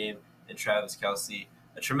passing game, and Travis Kelce.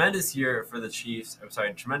 A tremendous year for the Chiefs.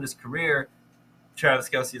 Tremendous career Travis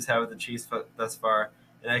Kelce has had with the Chiefs thus far,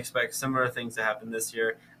 and I expect similar things to happen this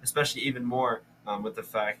year, especially even more with the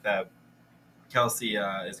fact that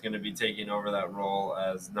Kelce is going to be taking over that role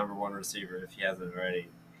as number 1 receiver if he hasn't already.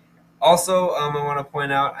 Also, I want to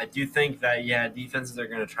point out, I do think that, defenses are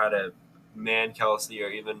going to try to man Kelce or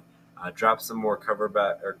even drop some more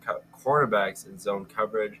cornerbacks in zone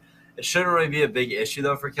coverage. It shouldn't really be a big issue,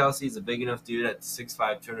 though, for Kelce. He's a big enough dude at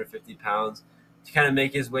 6'5", 250 pounds to kind of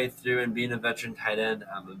make his way through, and being a veteran tight end,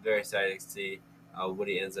 I'm very excited to see what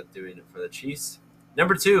he ends up doing for the Chiefs.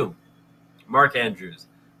 Number 2, Mark Andrews.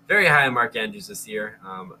 Very high on Mark Andrews this year.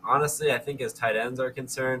 Honestly, I think as tight ends are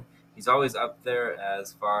concerned, he's always up there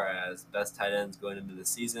as far as best tight ends going into the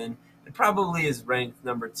season, and probably is ranked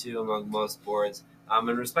number 2 among most boards,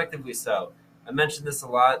 and respectively so. I mentioned this a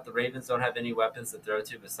lot. The Ravens don't have any weapons to throw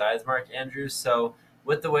to besides Mark Andrews, so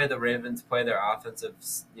with the way the Ravens play their offensive,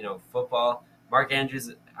 football, Mark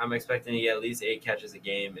Andrews, I'm expecting to get at least 8 catches a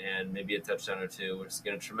game and maybe a touchdown or 2, which is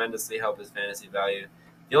going to tremendously help his fantasy value.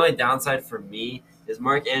 The only downside for me is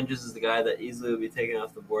Mark Andrews is the guy that easily will be taken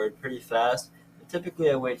off the board pretty fast. And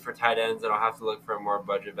typically, I wait for tight ends, and I'll have to look for a more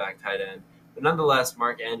budget-back tight end. But nonetheless,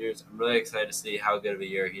 Mark Andrews, I'm really excited to see how good of a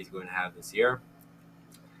year he's going to have this year.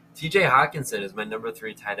 TJ Hawkinson is my number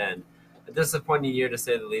 3 tight end. A disappointing year, to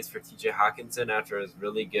say the least, for TJ Hawkinson after his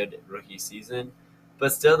really good rookie season.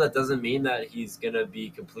 But still, that doesn't mean that he's going to be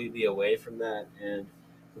completely away from that and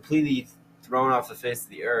completely thrown off the face of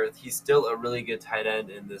the earth. He's still a really good tight end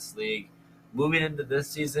in this league. Moving into this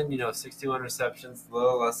season, 61 receptions, a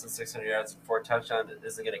little less than 600 yards and 4 touchdowns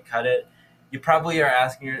isn't going to cut it. You probably are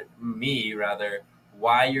asking me, rather,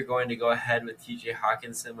 why you're going to go ahead with TJ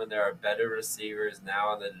Hawkinson when there are better receivers now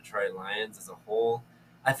on the Detroit Lions as a whole.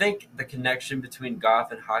 I think the connection between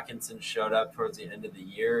Goff and Hawkinson showed up towards the end of the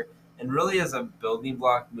year and really as a building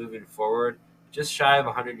block moving forward. Just shy of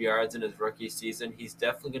 100 yards in his rookie season. He's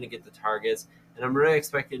definitely going to get the targets, and I'm really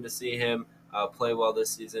expecting to see him play well this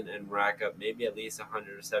season and rack up maybe at least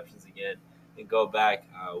 100 receptions again and go back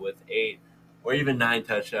with 8 or even 9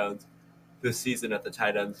 touchdowns this season at the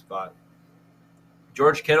tight end spot.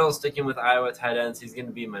 George Kittle, sticking with Iowa tight ends, he's going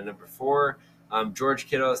to be my number 4. George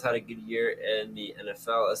Kittle has had a good year in the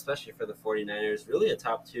NFL, especially for the 49ers. Really a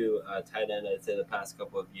top 2 tight end, I'd say, the past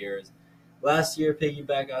couple of years. Last year,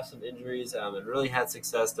 piggyback off some injuries and really had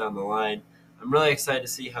success down the line. I'm really excited to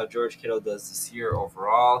see how George Kittle does this year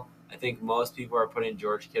overall. I think most people are putting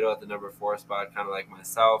George Kittle at the number 4 spot, kind of like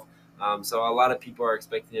myself. So a lot of people are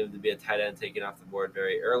expecting him to be a tight end taken off the board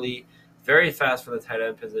very early. Very fast for the tight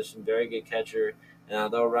end position, very good catcher. And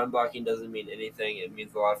although run blocking doesn't mean anything, it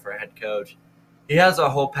means a lot for a head coach. He has a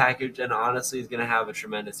whole package, and honestly, he's going to have a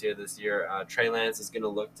tremendous year this year. Trey Lance is going to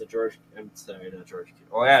look to George. I'm sorry, not George Kittle.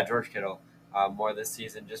 Oh yeah, George Kittle more this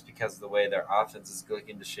season, just because of the way their offense is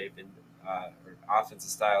looking to shape in, or offensive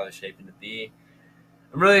style is shaping to be.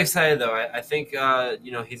 I'm really excited though. I think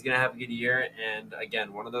he's gonna have a good year, and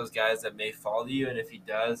again, one of those guys that may fall to you. And if he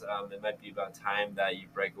does, it might be about time that you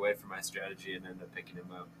break away from my strategy and end up picking him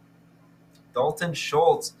up. Dalton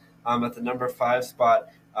Schultz at the number 5 spot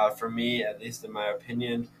for me, at least in my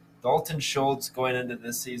opinion. Dalton Schultz going into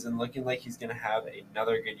this season looking like he's going to have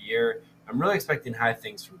another good year. I'm really expecting high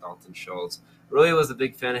things from Dalton Schultz. Really was a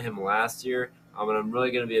big fan of him last year, and I'm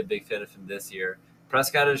really going to be a big fan of him this year.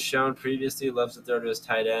 Prescott has shown previously loves to throw to his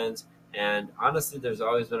tight ends, and honestly, there's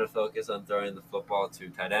always been a focus on throwing the football to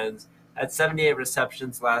tight ends. Had 78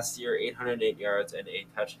 receptions last year, 808 yards, and 8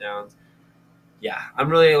 touchdowns. Yeah, I'm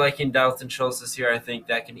really liking Dalton Schultz this year. I think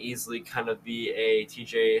that can easily kind of be a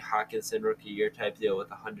TJ Hawkinson rookie year type deal with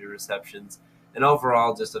 100 receptions. And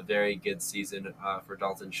overall, just a very good season for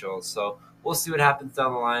Dalton Schultz. So we'll see what happens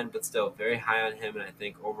down the line, but still very high on him. And I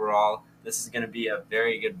think overall, this is going to be a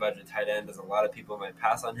very good budget tight end, as a lot of people might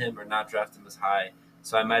pass on him or not draft him as high.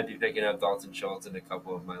 So I might be picking up Dalton Schultz in a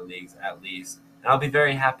couple of my leagues at least. And I'll be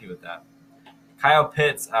very happy with that. Kyle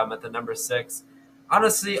Pitts at the number 6.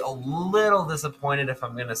 Honestly, a little disappointed, if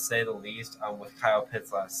I'm going to say the least, with Kyle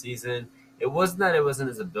Pitts last season. It wasn't that it wasn't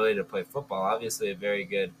his ability to play football. Obviously, a very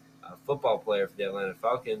good football player for the Atlanta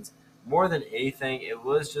Falcons. More than anything, it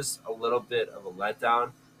was just a little bit of a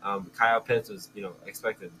letdown. Kyle Pitts was,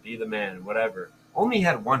 expected to be the man, whatever. Only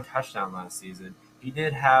had 1 touchdown last season. He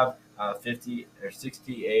did have 50 or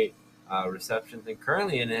 68 receptions, and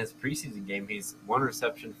currently in his preseason game, he's 1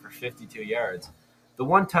 reception for 52 yards. The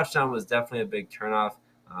 1 touchdown was definitely a big turnoff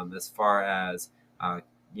as far as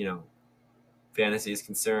fantasy is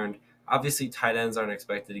concerned. Obviously, tight ends aren't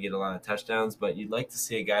expected to get a lot of touchdowns, but you'd like to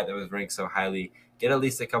see a guy that was ranked so highly get at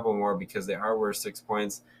least a couple more because they are worth 6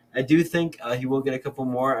 points. I do think he will get a couple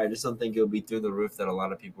more. I just don't think it'll be through the roof that a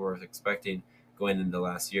lot of people were expecting going into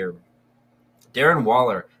last year. Darren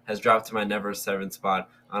Waller has dropped to my number 7 spot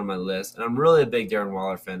on my list, and I'm really a big Darren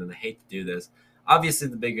Waller fan, and I hate to do this. Obviously,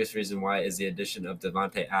 the biggest reason why is the addition of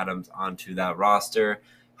Devontae Adams onto that roster.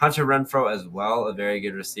 Hunter Renfrow as well, a very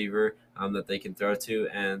good receiver that they can throw to,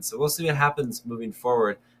 and so we'll see what happens moving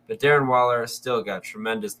forward. But Darren Waller still got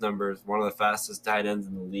tremendous numbers, one of the fastest tight ends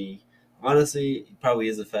in the league. Honestly, he probably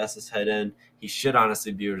is the fastest tight end. He should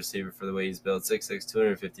honestly be a receiver for the way he's built, 6'6",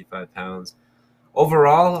 255 pounds.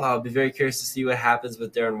 Overall, I'll be very curious to see what happens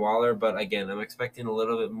with Darren Waller, but again, I'm expecting a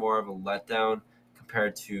little bit more of a letdown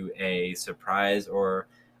compared to a surprise or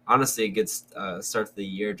honestly a good start to the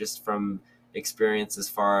year just from experience as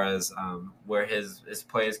far as where his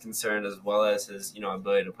play is concerned as well as his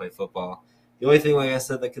ability to play football. The only thing, like I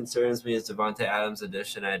said, that concerns me is Devontae Adams'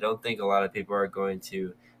 addition. I don't think a lot of people are going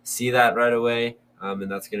to see that right away,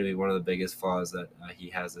 and that's going to be one of the biggest flaws that he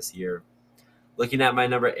has this year. Looking at my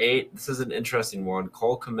number 8, this is an interesting one.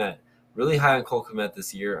 Cole Kmet. Really high on Cole Kmet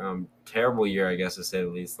this year. Terrible year, I guess, to say the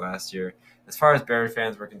least, last year. As far as Bear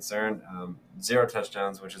fans were concerned, 0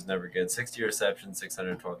 touchdowns, which is never good. 60 receptions,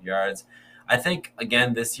 612 yards. I think,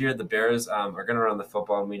 again, this year the Bears are going to run the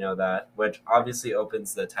football, and we know that, which obviously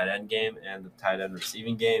opens the tight end game and the tight end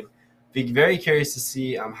receiving game. Be very curious to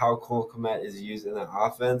see how Cole Kmet is used in that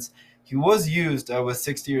offense. He was used with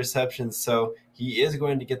 60 receptions, so he is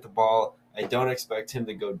going to get the ball. I don't expect him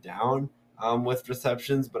to go down with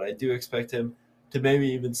receptions, but I do expect him to maybe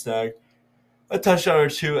even snag a touchdown or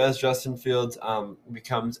 2 as Justin Fields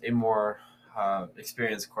becomes a more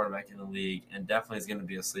experienced quarterback in the league, and definitely is going to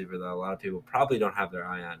be a sleeper that a lot of people probably don't have their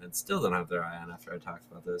eye on and still don't have their eye on after I talked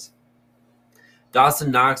about this.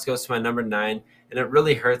 Dawson Knox goes to my number 9, and it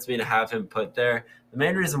really hurts me to have him put there. The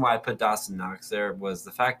main reason why I put Dawson Knox there was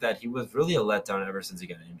the fact that he was really a letdown ever since he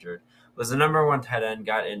got injured. Was the number 1 tight end,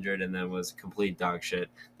 got injured, and then was complete dog shit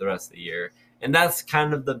the rest of the year. And that's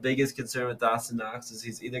kind of the biggest concern with Dawson Knox is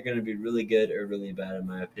he's either going to be really good or really bad, in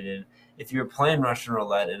my opinion. If you're playing Russian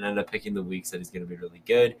roulette and end up picking the weeks that he's going to be really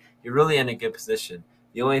good, you're really in a good position.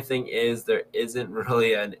 The only thing is there isn't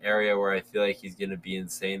really an area where I feel like he's going to be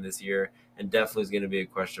insane this year, and definitely is going to be a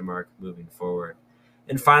question mark moving forward.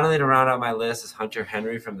 And finally, to round out my list is Hunter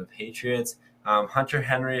Henry from the Patriots. Hunter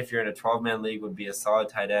Henry, if you're in a 12-man league, would be a solid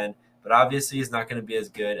tight end, but obviously he's not going to be as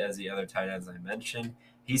good as the other tight ends I mentioned.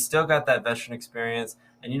 He's still got that veteran experience,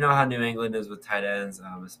 and you know how New England is with tight ends,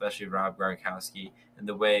 especially Rob Gronkowski and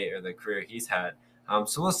the way or the career he's had.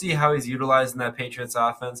 So we'll see how he's utilized in that Patriots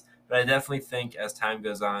offense, but I definitely think as time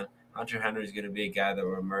goes on, Hunter Henry is going to be a guy that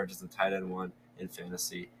will emerge as the tight end 1 in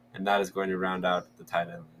fantasy, and that is going to round out the tight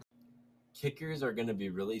end list. Kickers are going to be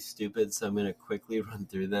really stupid, so I'm going to quickly run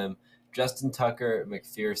through them. Justin Tucker,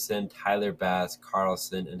 McPherson, Tyler Bass,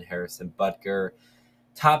 Carlson, and Harrison Butker.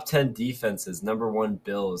 Top 10 defenses. Number 1,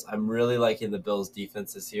 Bills. I'm really liking the Bills'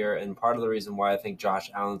 defense this year, and part of the reason why I think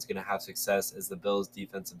Josh Allen's going to have success is the Bills'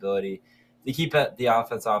 defense ability to keep the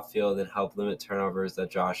offense off field and help limit turnovers that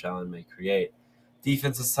Josh Allen may create.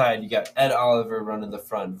 Defensive side, you got Ed Oliver running the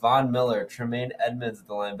front, Von Miller, Tremaine Edmonds at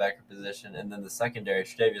the linebacker position, and then the secondary,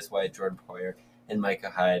 Tre'Davious White, Jordan Poyer, and Micah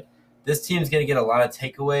Hyde. This team's going to get a lot of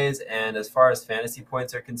takeaways, and as far as fantasy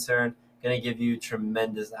points are concerned, going to give you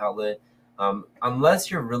tremendous outlet. Unless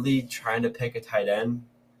you're really trying to pick a tight end,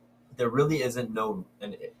 there really isn't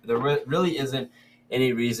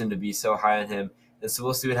any reason to be so high on him. And so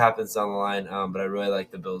we'll see what happens down the line. But I really like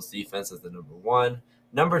the Bills' defense as the number 1.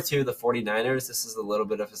 Number 2, the 49ers. This is a little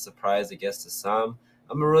bit of a surprise, I guess, to some.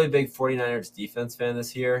 I'm a really big 49ers defense fan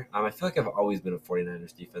this year. I feel like I've always been a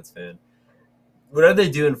 49ers defense fan. Whatever they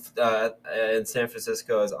do in San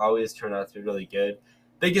Francisco has always turned out to be really good.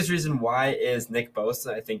 Biggest reason why is Nick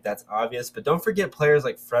Bosa. I think that's obvious. But don't forget players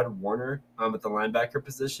like Fred Warner at the linebacker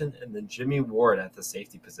position and then Jimmy Ward at the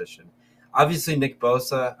safety position. Obviously, Nick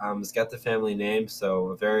Bosa has got the family name, so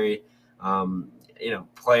a very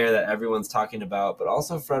player that everyone's talking about. But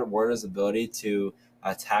also Fred Warner's ability to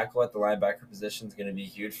tackle at the linebacker position is going to be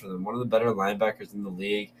huge for them. One of the better linebackers in the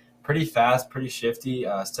league. Pretty fast, pretty shifty,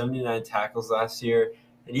 79 tackles last year.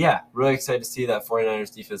 And yeah, really excited to see that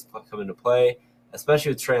 49ers defense come into play.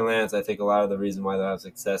 Especially with Trey Lance, I think a lot of the reason why they have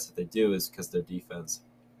success that they do is because their defense.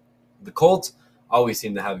 The Colts always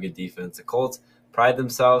seem to have a good defense. The Colts pride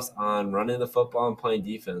themselves on running the football and playing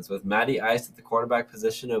defense. With Matty Ice at the quarterback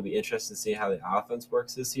position, it'll be interesting to see how the offense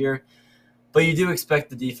works this year. But you do expect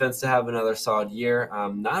the defense to have another solid year.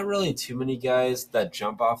 Not really too many guys that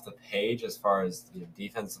jump off the page as far as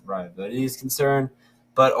defensive reliability is concerned.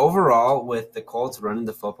 But overall, with the Colts running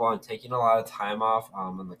the football and taking a lot of time off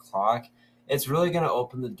on the clock, it's really going to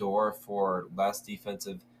open the door for less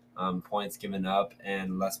defensive points given up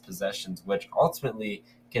and less possessions, which ultimately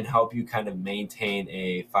can help you kind of maintain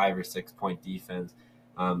a 5 or 6 point defense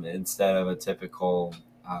instead of a typical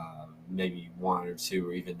maybe 1 or 2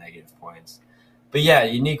 or even negative points. But yeah,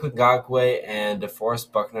 unique with Ngakoue and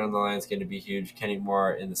DeForest Buckner on the line is going to be huge. Kenny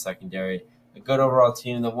Moore in the secondary. A good overall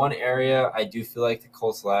team. The one area I do feel like the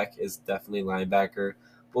Colts lack is definitely linebacker.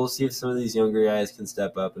 But we'll see if some of these younger guys can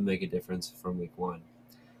step up and make a difference from week 1.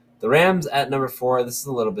 The Rams at number 4. This is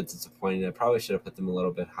a little bit disappointing. I probably should have put them a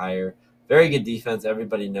little bit higher. Very good defense.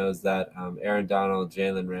 Everybody knows that. Aaron Donald,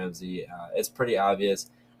 Jalen Ramsey. It's pretty obvious.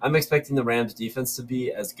 I'm expecting the Rams defense to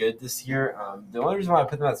be as good this year. The only reason why I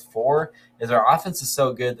put them as 4 is our offense is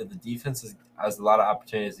so good that the defense has a lot of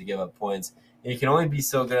opportunities to give up points. And you can only be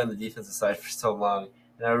so good on the defensive side for so long.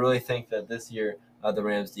 And I really think that this year the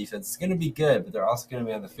Rams defense is going to be good, but they're also going to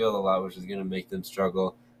be on the field a lot, which is going to make them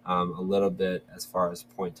struggle a little bit as far as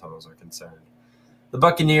point totals are concerned. The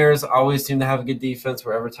Buccaneers always seem to have a good defense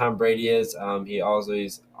wherever Tom Brady is. He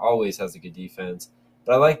always has a good defense.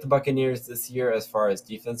 But I like the Buccaneers this year as far as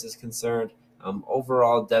defense is concerned.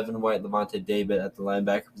 Overall, Devin White, Levante David at the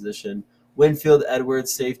linebacker position. Winfield,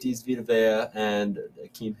 Edwards, safeties, Vita Vea, and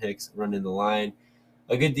Akeem Hicks running the line.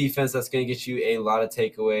 A good defense that's going to get you a lot of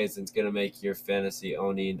takeaways and it's going to make your fantasy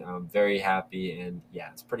owning very happy. And yeah,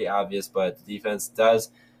 it's pretty obvious, but the defense does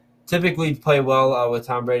typically play well with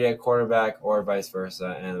Tom Brady at quarterback or vice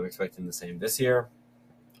versa, and I'm expecting the same this year.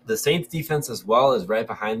 The Saints defense as well is right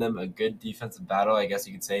behind them, a good defensive battle, I guess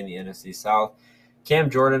you could say, in the NFC South. Cam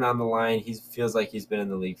Jordan on the line, he feels like he's been in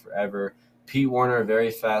the league forever. Pete Warner, a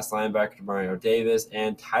very fast linebacker, Mario Davis,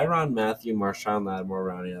 and Tyrann Mathieu, Marshawn Lattimore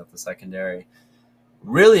rounding out the secondary.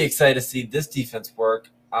 Really excited to see this defense work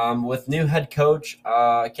with new head coach.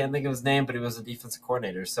 I can't think of his name, but he was a defensive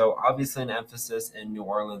coordinator. So obviously an emphasis in New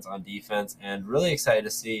Orleans on defense, and really excited to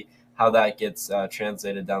see how that gets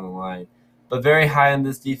translated down the line. But very high in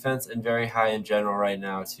this defense and very high in general right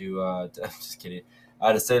now. I'm just kidding,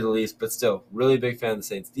 to say the least. But still, really big fan of the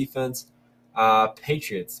Saints defense.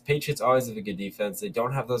 Patriots always have a good defense. They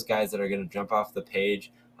don't have those guys that are going to jump off the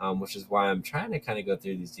page, which is why I'm trying to kind of go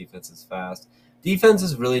through these defenses fast.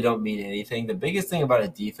 Defenses really don't mean anything. The biggest thing about a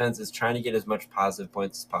defense is trying to get as much positive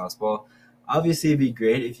points as possible. Obviously, it'd be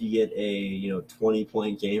great if you get a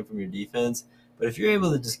 20-point game from your defense, but if you're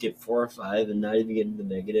able to just get 4 or 5 and not even get into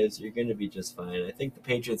the negatives, you're going to be just fine. I think the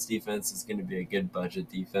Patriots defense is going to be a good budget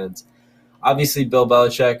defense. Obviously, Bill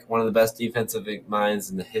Belichick, one of the best defensive minds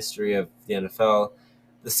in the history of the NFL.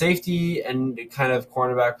 The safety and kind of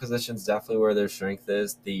cornerback positions definitely where their strength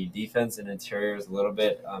is. The defense and interior is a little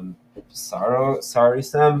bit sorry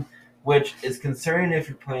some, which is concerning if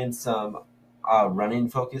you're playing some running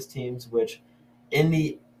focused teams. Which in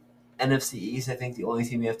the NFC East, I think the only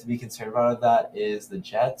team you have to be concerned about of that is the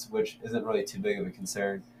Jets, which isn't really too big of a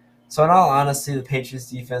concern. So in all honesty, the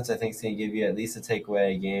Patriots defense I think is going to give you at least a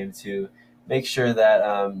takeaway game to make sure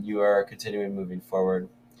that you are continuing moving forward.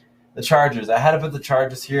 The Chargers. I had to put the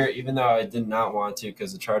Chargers here, even though I did not want to,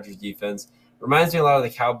 because the Chargers defense reminds me a lot of the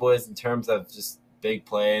Cowboys in terms of just big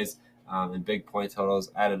plays and big point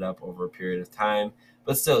totals added up over a period of time.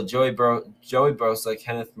 But still, Joey Bosa,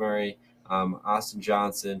 Kenneth Murray, Austin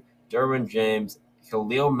Johnson, Derwin James,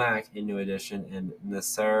 Khalil Mack, a new addition, and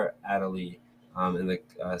Nasser Adderley in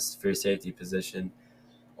the free safety position.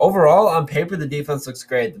 Overall, on paper, the defense looks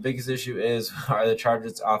great. The biggest issue is, are the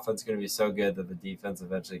Chargers' offense going to be so good that the defense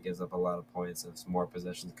eventually gives up a lot of points if more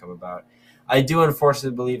possessions come about? I do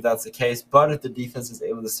unfortunately believe that's the case, but if the defense is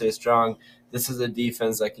able to stay strong, this is a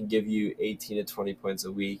defense that can give you 18 to 20 points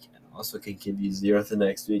a week and also can give you 0 the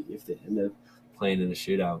next week if they end up playing in a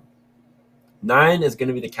shootout. 9 is going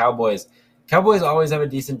to be the Cowboys. Cowboys always have a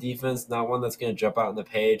decent defense, not one that's going to jump out on the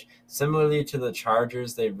page. Similarly to the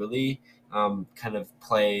Chargers, they really kind of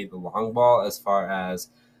play the long ball as far as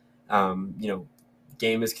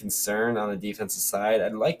game is concerned on the defensive side.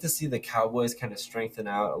 I'd like to see the Cowboys kind of strengthen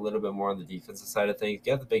out a little bit more on the defensive side of things.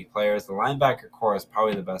 Get the big players. The linebacker core is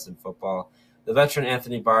probably the best in football. The veteran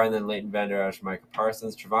Anthony Barr and then Leighton Vander Esch, Micah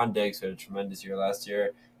Parsons, Trevon Diggs, who had a tremendous year last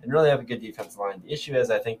year, and really have a good defensive line. The issue is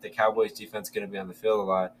I think the Cowboys defense is going to be on the field a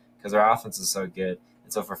lot because their offense is so good.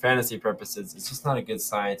 And so for fantasy purposes, it's just not a good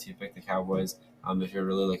sign to pick the Cowboys if you're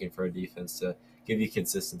really looking for a defense to give you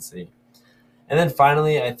consistency. And then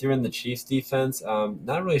finally, I threw in the Chiefs defense.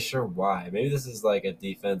 Not really sure why. Maybe this is like a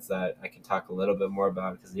defense that I can talk a little bit more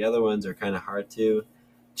about because the other ones are kind of hard to.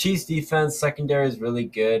 Chiefs defense, secondary is really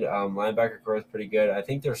good. Linebacker core is pretty good. I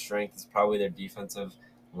think their strength is probably their defensive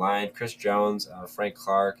line. Chris Jones, Frank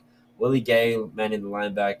Clark, Willie Gay manning the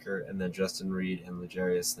linebacker, and then Justin Reed and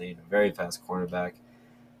L'Jarius Sneed, a very fast cornerback.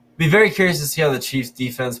 Be very curious to see how the Chiefs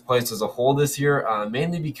defense plays as a whole this year,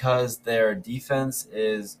 mainly because their offense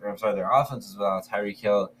is without Tyreek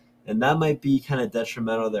Hill, and that might be kind of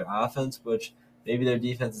detrimental to their offense, which maybe their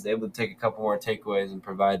defense is able to take a couple more takeaways and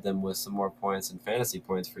provide them with some more points and fantasy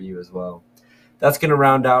points for you as well. That's going to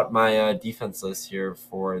round out my defense list here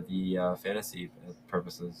for the fantasy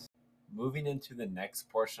purposes. Moving into the next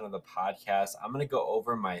portion of the podcast, I'm going to go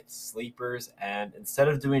over my sleepers, and instead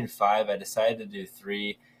of doing 5, I decided to do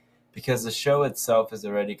 3 because the show itself is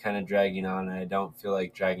already kind of dragging on, and I don't feel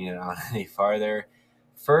like dragging it on any farther.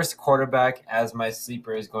 First quarterback as my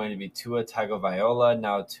sleeper is going to be Tua Tagovailoa.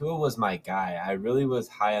 Now, Tua was my guy. I really was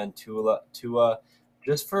high on Tua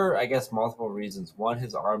just for, I guess, multiple reasons. One,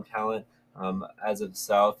 his arm talent as of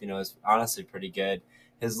itself, is honestly pretty good.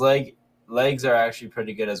 His legs are actually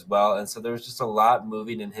pretty good as well, and so there was just a lot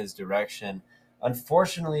moving in his direction.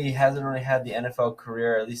 Unfortunately, he hasn't really had the NFL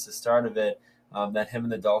career, at least the start of it, that him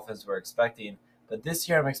and the Dolphins were expecting. But this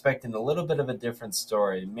year I'm expecting a little bit of a different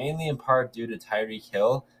story, mainly in part due to Tyreek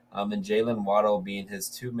Hill and Jalen Waddle being his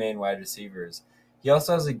 2 main wide receivers. He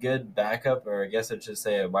also has a good backup, or I guess I should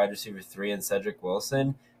say a wide receiver 3 in Cedric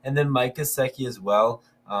Wilson, and then Mike Gesicki as well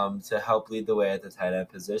to help lead the way at the tight end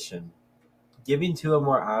position. Giving Tua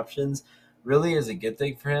more options really is a good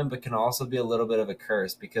thing for him, but can also be a little bit of a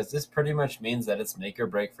curse because this pretty much means that it's make or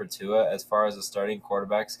break for Tua as far as a starting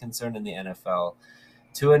quarterback is concerned in the NFL.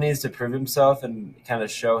 Tua needs to prove himself and kind of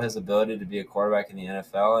show his ability to be a quarterback in the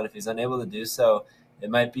NFL, and if he's unable to do so, it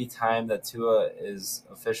might be time that Tua is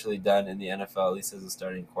officially done in the NFL, at least as a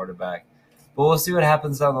starting quarterback. But we'll see what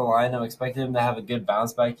happens down the line. I'm expecting him to have a good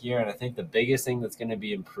bounce back year, and I think the biggest thing that's going to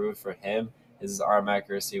be improved for him is his arm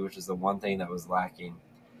accuracy, which is the one thing that was lacking.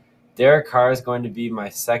 Derek Carr is going to be my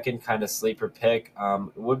second kind of sleeper pick.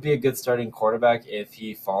 It would be a good starting quarterback if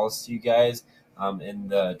he falls to you guys in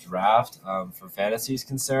the draft for fantasy is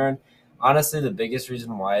concerned. Honestly, the biggest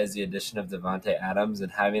reason why is the addition of Devontae Adams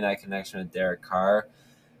and having that connection with Derek Carr.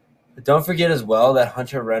 But don't forget as well that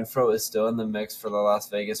Hunter Renfrow is still in the mix for the Las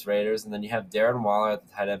Vegas Raiders, and then you have Darren Waller at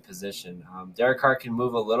the tight end position. Derek Carr can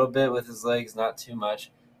move a little bit with his legs, not too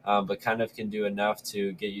much, but kind of can do enough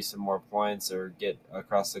to get you some more points or get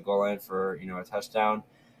across the goal line for a touchdown.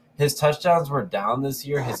 His touchdowns were down this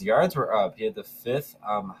year. His yards were up. He had the fifth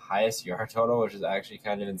highest yard total, which is actually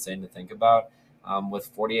kind of insane to think about, with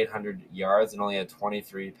 4,800 yards and only had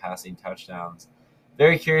 23 passing touchdowns.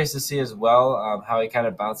 Very curious to see as well how he kind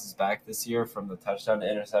of bounces back this year from the touchdown to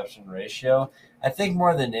interception ratio. I think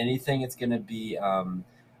more than anything, it's going to be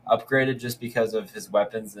upgraded just because of his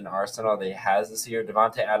weapons and arsenal that he has this year.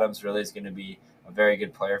 Devontae Adams really is going to be a very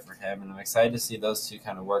good player for him, and I'm excited to see those two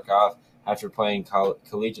kind of work off after playing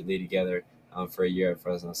collegiately together for a year at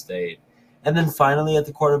Fresno State. And then finally at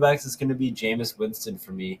the quarterbacks, it's going to be Jameis Winston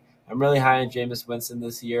for me. I'm really high on Jameis Winston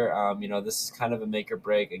this year. This is kind of a make or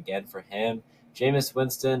break again for him. Jameis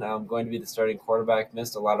Winston, going to be the starting quarterback,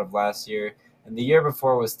 missed a lot of last year. And the year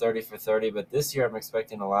before was 30 for 30, but this year I'm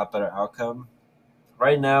expecting a lot better outcome.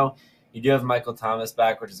 Right now, you do have Michael Thomas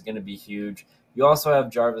back, which is going to be huge. You also have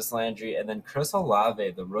Jarvis Landry and then Chris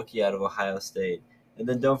Olave, the rookie out of Ohio State. And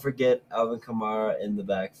then don't forget Alvin Kamara in the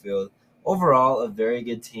backfield. Overall, a very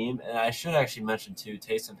good team. And I should actually mention, too,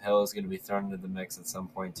 Taysom Hill is going to be thrown into the mix at some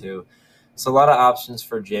point, too. So a lot of options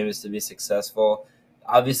for Jameis to be successful.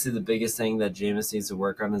 Obviously, the biggest thing that Jameis needs to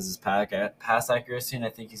work on is his pass accuracy, and I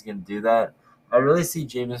think he's going to do that. I really see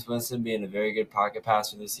Jameis Winston being a very good pocket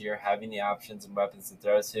passer this year, having the options and weapons to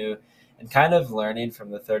throw to, and kind of learning from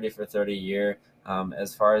the 30 for 30 year.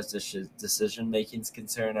 As far as decision making is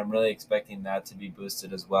concerned, I'm really expecting that to be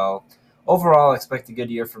boosted as well. Overall, I expect a good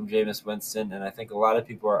year from Jameis Winston, and I think a lot of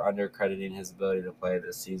people are undercrediting his ability to play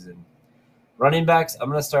this season. Running backs, I'm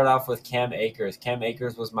going to start off with Cam Akers. Cam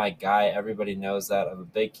Akers was my guy. Everybody knows that. I'm a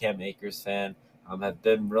big Cam Akers fan. Have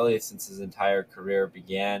been really since his entire career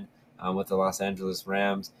began with the Los Angeles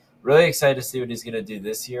Rams. Really excited to see what he's going to do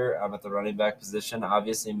this year at the running back position.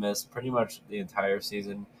 Obviously missed pretty much the entire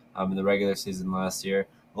season in the regular season last year.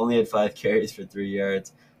 Only had 5 carries for 3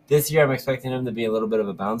 yards. This year, I'm expecting him to be a little bit of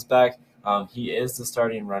a bounce back. He is the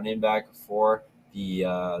starting running back for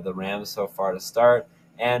the Rams so far to start.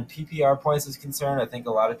 And PPR points is concerned, I think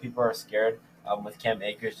a lot of people are scared with Cam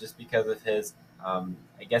Akers just because of his,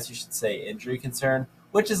 I guess you should say, injury concern,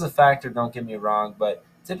 which is a factor, don't get me wrong. But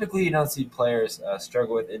typically you don't see players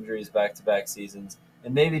struggle with injuries back-to-back seasons.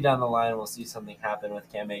 And maybe down the line we'll see something happen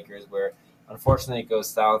with Cam Akers where, unfortunately, it goes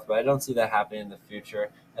south. But I don't see that happening in the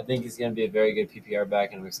future. I think he's going to be a very good PPR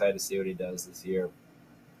back, and I'm excited to see what he does this year.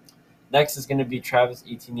 Next is going to be Travis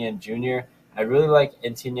Etienne Jr. I really like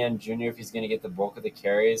Etienne Jr. if he's going to get the bulk of the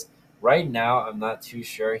carries. Right now, I'm not too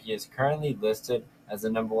sure. He is currently listed as the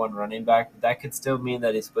number 1 running back, but that could still mean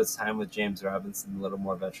that he splits time with James Robinson, a little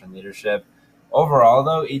more veteran leadership. Overall,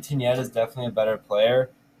 though, Etienne is definitely a better player,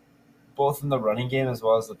 both in the running game as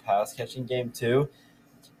well as the pass-catching game, too.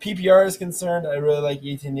 PPR is concerned, I really like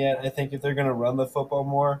Etienne. I think if they're going to run the football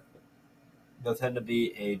more, they'll tend to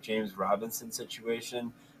be a James Robinson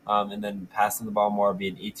situation, and then passing the ball more be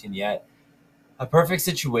an Etienne. A perfect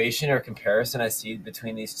situation or comparison I see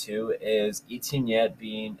between these two is Etienne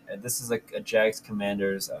being, this is like a Jags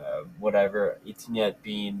Commanders, whatever, Etienne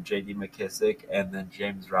being J.D. McKissick, and then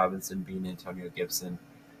James Robinson being Antonio Gibson.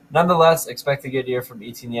 Nonetheless, expect a good year from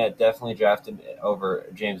Etienne. Definitely draft him over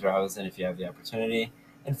James Robinson if you have the opportunity.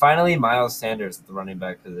 And finally, Miles Sanders at the running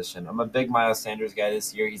back position. I'm a big Miles Sanders guy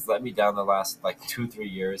this year. He's let me down the last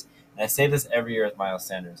 2-3 years. And I say this every year with Miles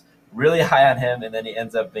Sanders. Really high on him, and then he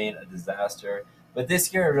ends up being a disaster. But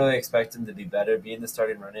this year, I really expect him to be better, being the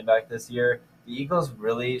starting running back this year. The Eagles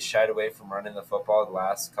really shied away from running the football the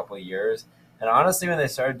last couple of years. And honestly, when they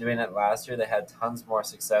started doing it last year, they had tons more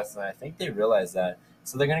success, and I think they realized that.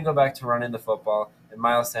 So they're going to go back to running the football, and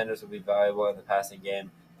Miles Sanders will be valuable in the passing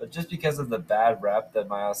game. But just because of the bad rep that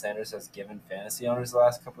Miles Sanders has given fantasy owners the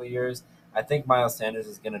last couple of years, I think Miles Sanders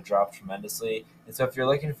is going to drop tremendously. And so if you're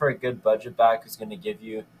looking for a good budget back who's going to give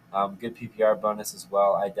you good PPR bonus as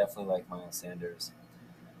well, I definitely like Miles Sanders.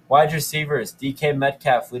 Wide receivers, DK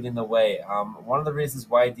Metcalf leading the way. One of the reasons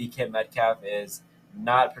why DK Metcalf is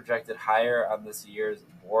not projected higher on this year's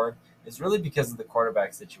board is really because of the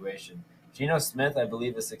quarterback situation. Geno Smith, I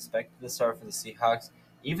believe, is expected to start for the Seahawks.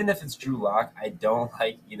 Even if it's Drew Lock, I don't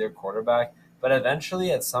like either quarterback. But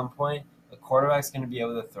eventually, at some point, a quarterback's going to be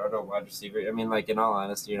able to throw to a wide receiver. I mean, like, in all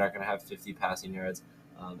honesty, you're not going to have 50 passing yards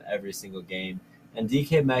every single game. And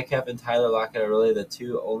DK Metcalf and Tyler Lockett are really the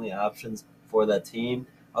two only options for that team.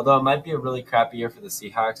 Although it might be a really crappy year for the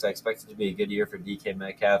Seahawks, I expect it to be a good year for DK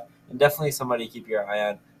Metcalf and definitely somebody to keep your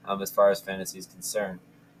eye on as far as fantasy is concerned.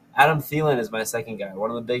 Adam Thielen is my second guy, one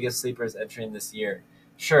of the biggest sleepers entering this year.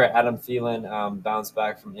 Sure, Adam Thielen bounced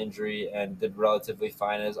back from injury and did relatively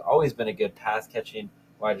fine. Has always been a good pass catching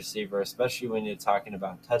wide receiver, especially when you're talking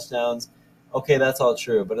about touchdowns. Okay, that's all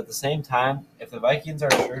true. But at the same time, if the Vikings are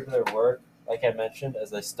true to their word, like I mentioned,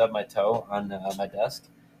 as I stub my toe on my desk,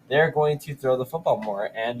 they're going to throw the football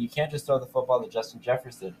more. And you can't just throw the football to Justin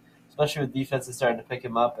Jefferson, especially with defenses starting to pick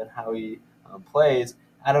him up and how he plays.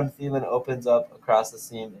 Adam Thielen opens up across the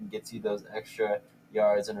seam and gets you those extra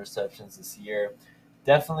yards and receptions this year.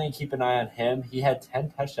 Definitely keep an eye on him. He had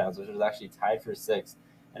 10 touchdowns, which was actually tied for sixth.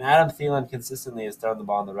 And Adam Thielen consistently has thrown the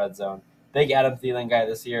ball in the red zone. Big Adam Thielen guy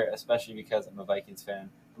this year, especially because I'm a Vikings fan.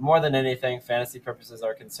 But more than anything, fantasy purposes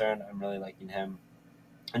are concerned, I'm really liking him.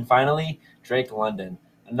 And finally, Drake London,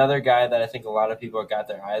 another guy that I think a lot of people have got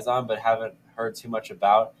their eyes on but haven't heard too much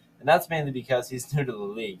about. And that's mainly because he's new to the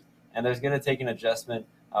league. And there's going to take an adjustment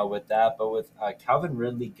with that. But with Calvin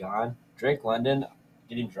Ridley gone, Drake London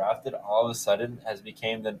getting drafted all of a sudden has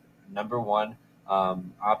become the number one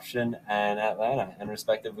option in Atlanta, and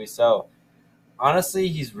respectively so. Honestly,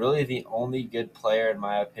 he's really the only good player in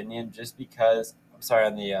my opinion, just because I'm sorry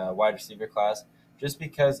on the wide receiver class, just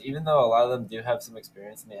because even though a lot of them do have some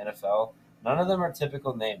experience in the NFL, none of them are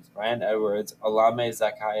typical names. Brian Edwards, Alame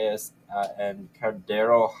Zacchaeus, and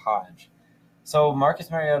Cardero Hodge. So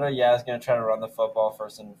Marcus Mariota, yeah, is going to try to run the football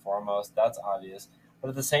first and foremost. That's obvious. But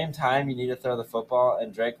at the same time, you need to throw the football.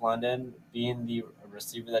 And Drake London, being the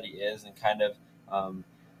receiver that he is, and kind of,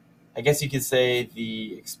 I guess you could say,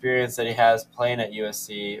 the experience that he has playing at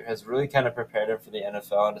USC has really kind of prepared him for the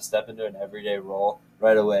NFL and to step into an everyday role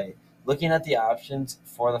right away. Looking at the options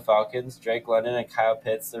for the Falcons, Drake London and Kyle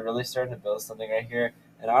Pitts, they're really starting to build something right here.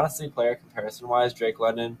 And honestly, player comparison-wise, Drake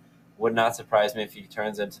London would not surprise me if he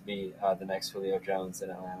turns into be the next Julio Jones in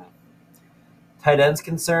Atlanta. Tight ends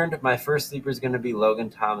concerned, my first sleeper is going to be Logan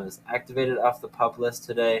Thomas. Activated off the PUP list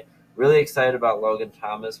today. Really excited about Logan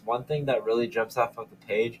Thomas. One thing that really jumps off of the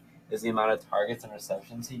page is the amount of targets and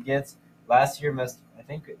receptions he gets. Last year missed, I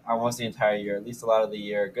think, almost the entire year, at least a lot of the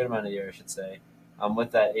year, a good amount of the year, I should say, with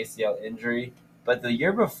that ACL injury. But the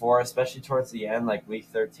year before, especially towards the end, like week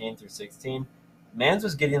 13 through 16, Mans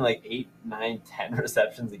was getting like 8, 9, 10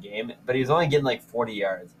 receptions a game, but he was only getting like 40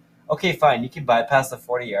 yards. Okay, fine, you can bypass the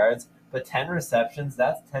 40 yards, but 10 receptions,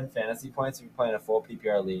 that's 10 fantasy points if you're playing a full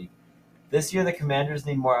PPR league. This year, the Commanders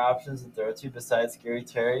need more options to throw to besides Scary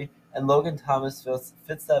Terry, and Logan Thomas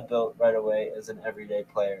fits that bill right away as an everyday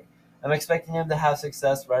player. I'm expecting him to have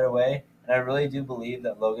success right away, and I really do believe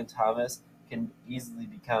that Logan Thomas can easily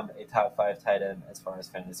become a top 5 tight end as far as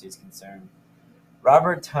fantasy is concerned.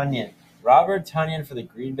 Robert Tonyan. Robert Tonyan for the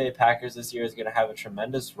Green Bay Packers this year is going to have a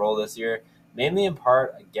tremendous role this year, mainly in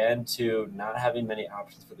part, again, to not having many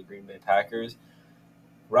options for the Green Bay Packers.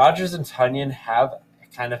 Rodgers and Tonyan have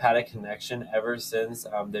kind of had a connection ever since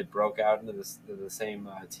they broke out into the same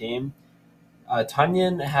team.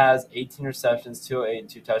 Tonyan has 18 receptions, 208, and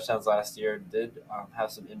 2 touchdowns last year. Did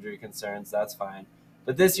have some injury concerns. That's fine.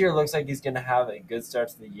 But this year looks like he's going to have a good start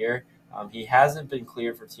to the year. He hasn't been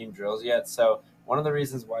cleared for team drills yet, so one of the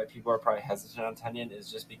reasons why people are probably hesitant on Tonyan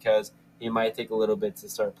is just because he might take a little bit to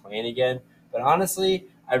start playing again. But honestly,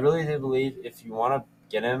 I really do believe if you want to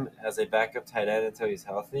get him as a backup tight end until he's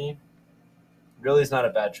healthy, really is not a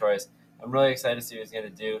bad choice. I'm really excited to see what he's going to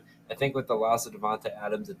do. I think with the loss of Devontae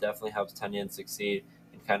Adams, it definitely helps Tonyan succeed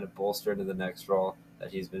and kind of bolster into the next role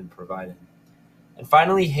that he's been providing. And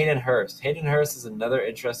finally, Hayden Hurst. Hayden Hurst is another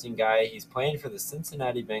interesting guy. He's playing for the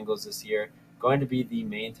Cincinnati Bengals this year, going to be the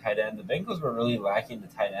main tight end. The Bengals were really lacking the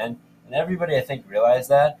tight end, and everybody, I think, realized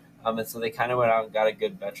that. And so they kind of went out and got a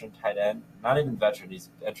good veteran tight end. Not even veteran, he's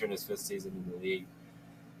entered his 5th season in the league.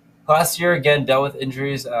 Last year, again, dealt with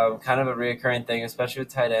injuries, kind of a reoccurring thing, especially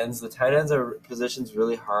with tight ends. The tight ends are positions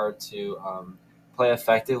really hard to play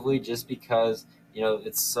effectively just because,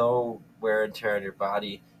 it's so wear and tear on your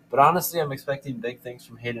body. But honestly, I'm expecting big things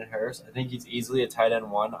from Hayden Hurst. I think he's easily a tight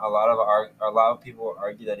end 1. A lot of people will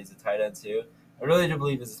argue that he's a tight end 2. I really do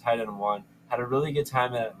believe he's a tight end 1. Had a really good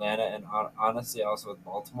time in Atlanta and honestly also with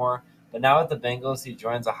Baltimore. But now with the Bengals, he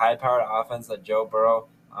joins a high-powered offense that Joe Burrow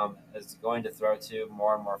is going to throw to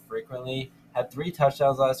more and more frequently. Had 3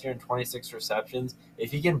 touchdowns last year and 26 receptions.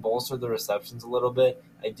 If he can bolster the receptions a little bit,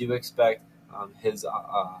 I do expect his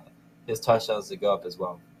touchdowns to go up as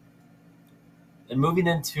well. And moving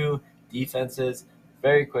into defenses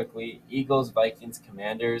very quickly. Eagles, Vikings,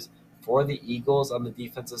 Commanders. For the Eagles on the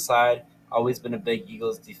defensive side, always been a big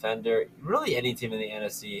Eagles defender. Really, any team in the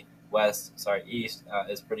NFC East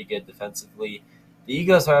is pretty good defensively. The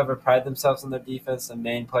Eagles, however, pride themselves on their defense. The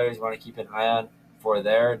main players you want to keep an eye on for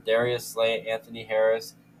there: Darius Slay, Anthony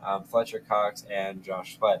Harris, Fletcher Cox, and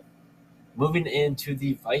Josh Sweat. Moving into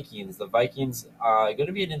the Vikings going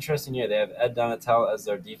to be an interesting year. They have Ed Donatel as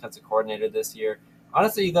their defensive coordinator this year.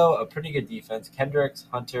 Honestly, though, a pretty good defense. Kendricks,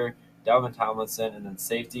 Hunter, Dalvin Tomlinson, and then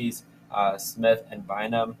safeties Smith and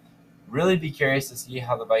Bynum. Really be curious to see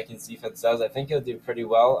how the Vikings defense does. I think it'll do pretty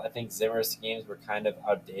well. I think Zimmer's schemes were kind of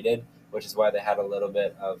outdated, which is why they had a little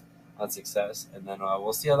bit of unsuccess. And then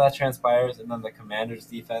we'll see how that transpires. And then the Commanders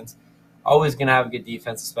defense, always going to have a good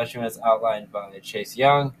defense, especially when it's outlined by Chase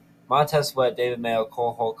Young, Montez Sweat, David Mayo,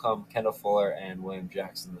 Cole Holcomb, Kendall Fuller, and William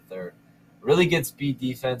Jackson III. Really good speed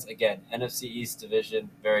defense. Again, NFC East division,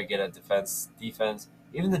 very good at defense.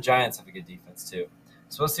 Even the Giants have a good defense too.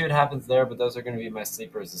 So we'll see what happens there, but those are going to be my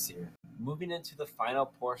sleepers this year. Moving into the final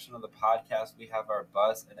portion of the podcast, we have our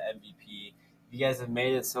bust and MVP. If you guys have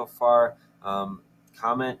made it so far,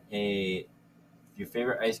 comment your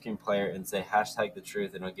favorite ice cream player and say #the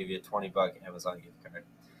truth, and I'll give you a $20 Amazon gift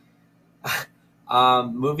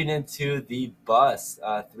card. Moving into the bus,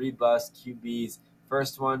 3 bus QBs.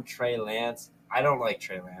 First one, Trey Lance. I don't like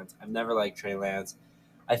Trey Lance. I've never liked Trey Lance.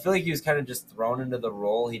 I feel like he was kind of just thrown into the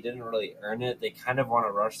role. He didn't really earn it. They kind of want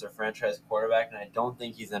to rush their franchise quarterback, and I don't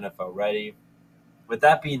think he's NFL ready. With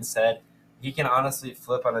that being said, he can honestly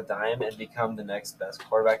flip on a dime and become the next best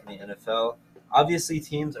quarterback in the NFL. Obviously,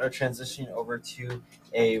 teams are transitioning over to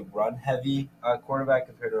a run-heavy quarterback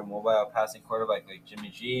compared to a mobile passing quarterback like Jimmy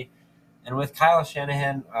G. And with Kyle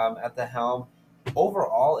Shanahan at the helm,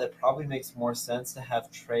 overall, it probably makes more sense to have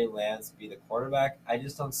Trey Lance be the quarterback. I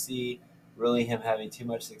just don't see really him having too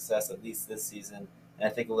much success, at least this season. And I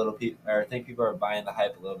think people are buying the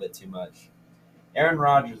hype a little bit too much. Aaron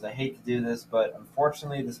Rodgers, I hate to do this, but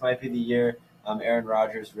unfortunately, this might be the year Aaron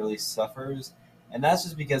Rodgers really suffers. And that's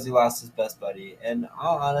just because he lost his best buddy. And in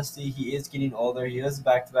all honesty, he is getting older. He was a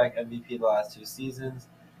back-to-back MVP the last 2 seasons.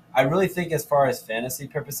 I really think as far as fantasy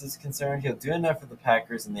purposes concerned, he'll do enough for the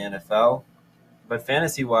Packers in the NFL. But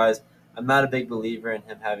fantasy-wise, I'm not a big believer in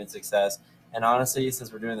him having success. And honestly,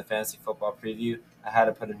 since we're doing the fantasy football preview, I had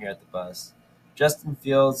to put him here at the bus. Justin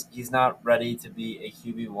Fields, he's not ready to be a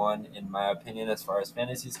QB1 in my opinion as far as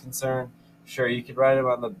fantasy is concerned. Sure, you could write him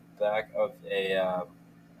on the back of a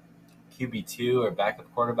QB2 or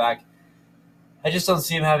backup quarterback. I just don't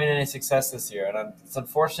see him having any success this year, and it's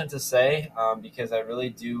unfortunate to say because I really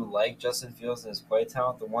do like Justin Fields and his play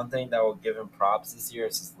talent. The one thing that will give him props this year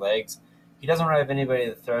is his legs. He doesn't really have anybody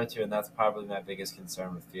to throw to, and that's probably my biggest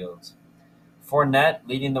concern with Fields. Fournette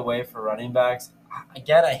leading the way for running backs.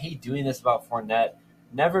 Again, I hate doing this about Fournette.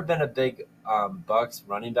 Never been a big Bucs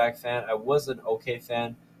running back fan. I was an okay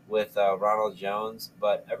fan with Ronald Jones,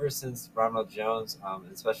 but ever since Ronald Jones,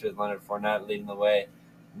 especially with Leonard Fournette leading the way,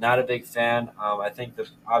 not a big fan. I think that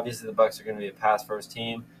obviously the Bucs are going to be a pass-first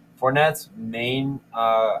team. Fournette's main,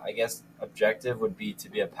 objective would be to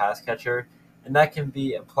be a pass catcher, and that can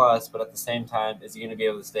be a plus. But at the same time, is he going to be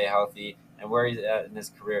able to stay healthy? And where he's at in his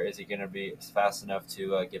career, is he going to be fast enough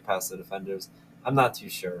to get past the defenders? I'm not too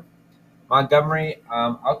sure. Montgomery,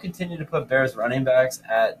 I'll continue to put Bears running backs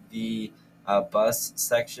at the bus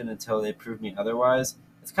section until they prove me otherwise.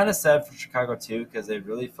 It's kind of sad for Chicago, too, because they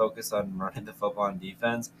really focus on running the football on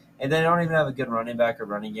defense, and they don't even have a good running back or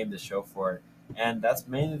running game to show for it. And that's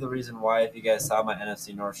mainly the reason why, if you guys saw my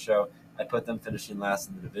NFC North show, I put them finishing last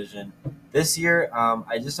in the division. This year,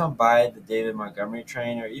 I just don't buy the David Montgomery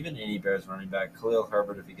train or even any Bears running back, Khalil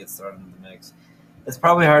Herbert, if he gets thrown into the mix. It's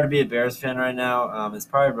probably hard to be a Bears fan right now. It's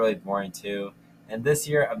probably really boring, too. And this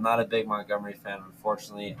year, I'm not a big Montgomery fan,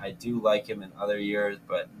 unfortunately. I do like him in other years,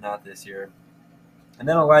 but not this year. And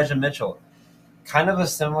then Elijah Mitchell, kind of a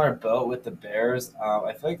similar boat with the Bears.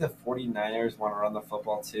 I feel like the 49ers want to run the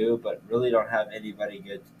football too, but really don't have anybody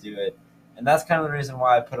good to do it. And that's kind of the reason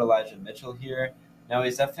why I put Elijah Mitchell here. Now,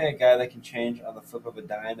 he's definitely a guy that can change on the flip of a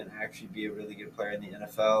dime and actually be a really good player in the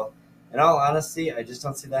NFL. In all honesty, I just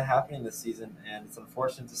don't see that happening this season, and it's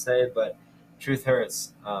unfortunate to say, but truth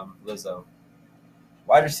hurts. Lizzo.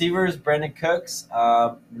 Wide receivers, Brandon Cooks.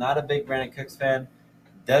 Not a big Brandon Cooks fan.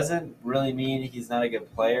 Doesn't really mean he's not a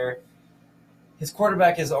good player. His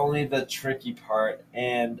quarterback is only the tricky part,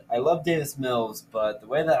 and I love Davis Mills, but the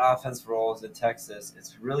way that offense rolls in Texas,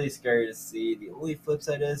 it's really scary to see. The only flip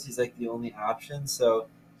side is he's like the only option, so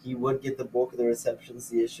he would get the bulk of the receptions.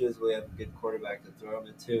 The issue is we have a good quarterback to throw him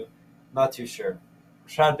into. Not too sure.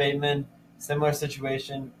 Rashad Bateman, similar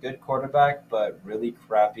situation, good quarterback, but really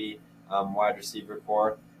crappy wide receiver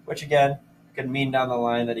core, which again could mean down the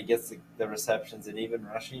line that he gets the receptions and even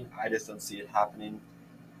rushing. I just don't see it happening.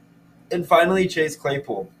 And finally, Chase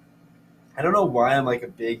Claypool. I don't know why I'm like a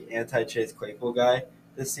big anti-Chase Claypool guy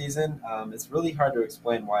this season. It's really hard to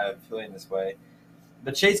explain why I'm feeling this way.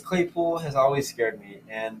 But Chase Claypool has always scared me,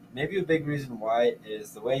 and maybe a big reason why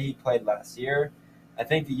is the way he played last year. I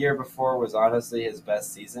think the year before was honestly his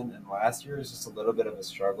best season, and last year was just a little bit of a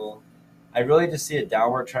struggle. I really just see a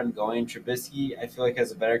downward trend going. Trubisky, I feel like,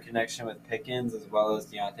 has a better connection with Pickens as well as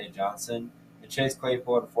Deontay Johnson, and Chase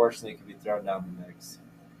Claypool, unfortunately, could be thrown down the mix.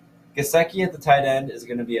 Gesicki at the tight end is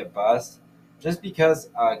going to be a bust, just because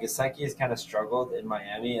Gesicki has kind of struggled in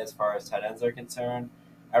Miami as far as tight ends are concerned.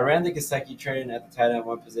 I ran the Gesicki trade at the tight end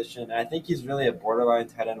one position, and I think he's really a borderline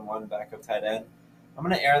tight end one backup tight end. I'm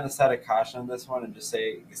going to err on the side of caution on this one and just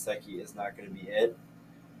say Gesicki is not going to be it.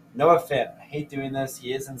 Noah Fant, I hate doing this.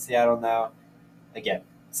 He is in Seattle now. Again,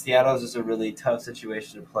 Seattle is just a really tough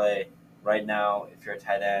situation to play right now if you're a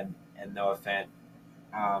tight end, and Noah Fant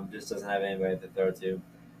just doesn't have anybody to throw to.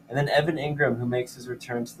 And then Evan Ingram, who makes his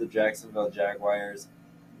return to the Jacksonville Jaguars,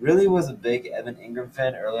 really was a big Evan Ingram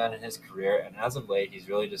fan early on in his career, and as of late, he's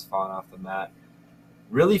really just fallen off the mat.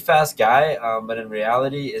 Really fast guy, but in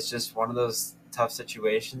reality, it's just one of those tough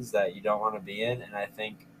situations that you don't want to be in. And I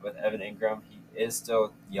think with Evan Ingram, he is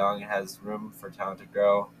still young and has room for talent to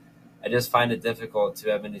grow. I just find it difficult to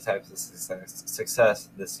have any types of success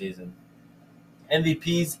this season.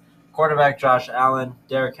 MVPs, quarterback Josh Allen,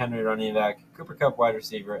 Derrick Henry running back, Cooper Kupp wide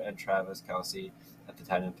receiver, and Travis Kelce at the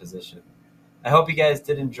tight end position. I hope you guys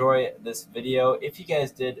did enjoy this video. If you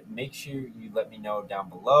guys did, make sure you let me know down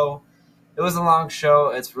below. It was a long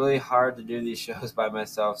show. It's really hard to do these shows by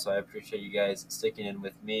myself, so I appreciate you guys sticking in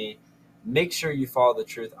with me. Make sure you follow The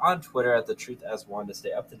Truth on Twitter at TheTruthAs1 to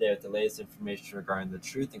stay up to date with the latest information regarding The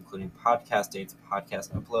Truth, including podcast dates,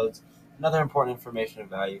 podcast uploads, and other important information of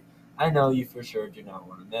value I know you for sure do not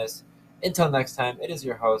want to miss. Until next time, it is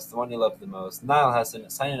your host, the one you love the most, Niall Hesson,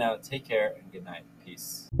 signing out. Take care and good night.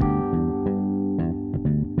 Peace.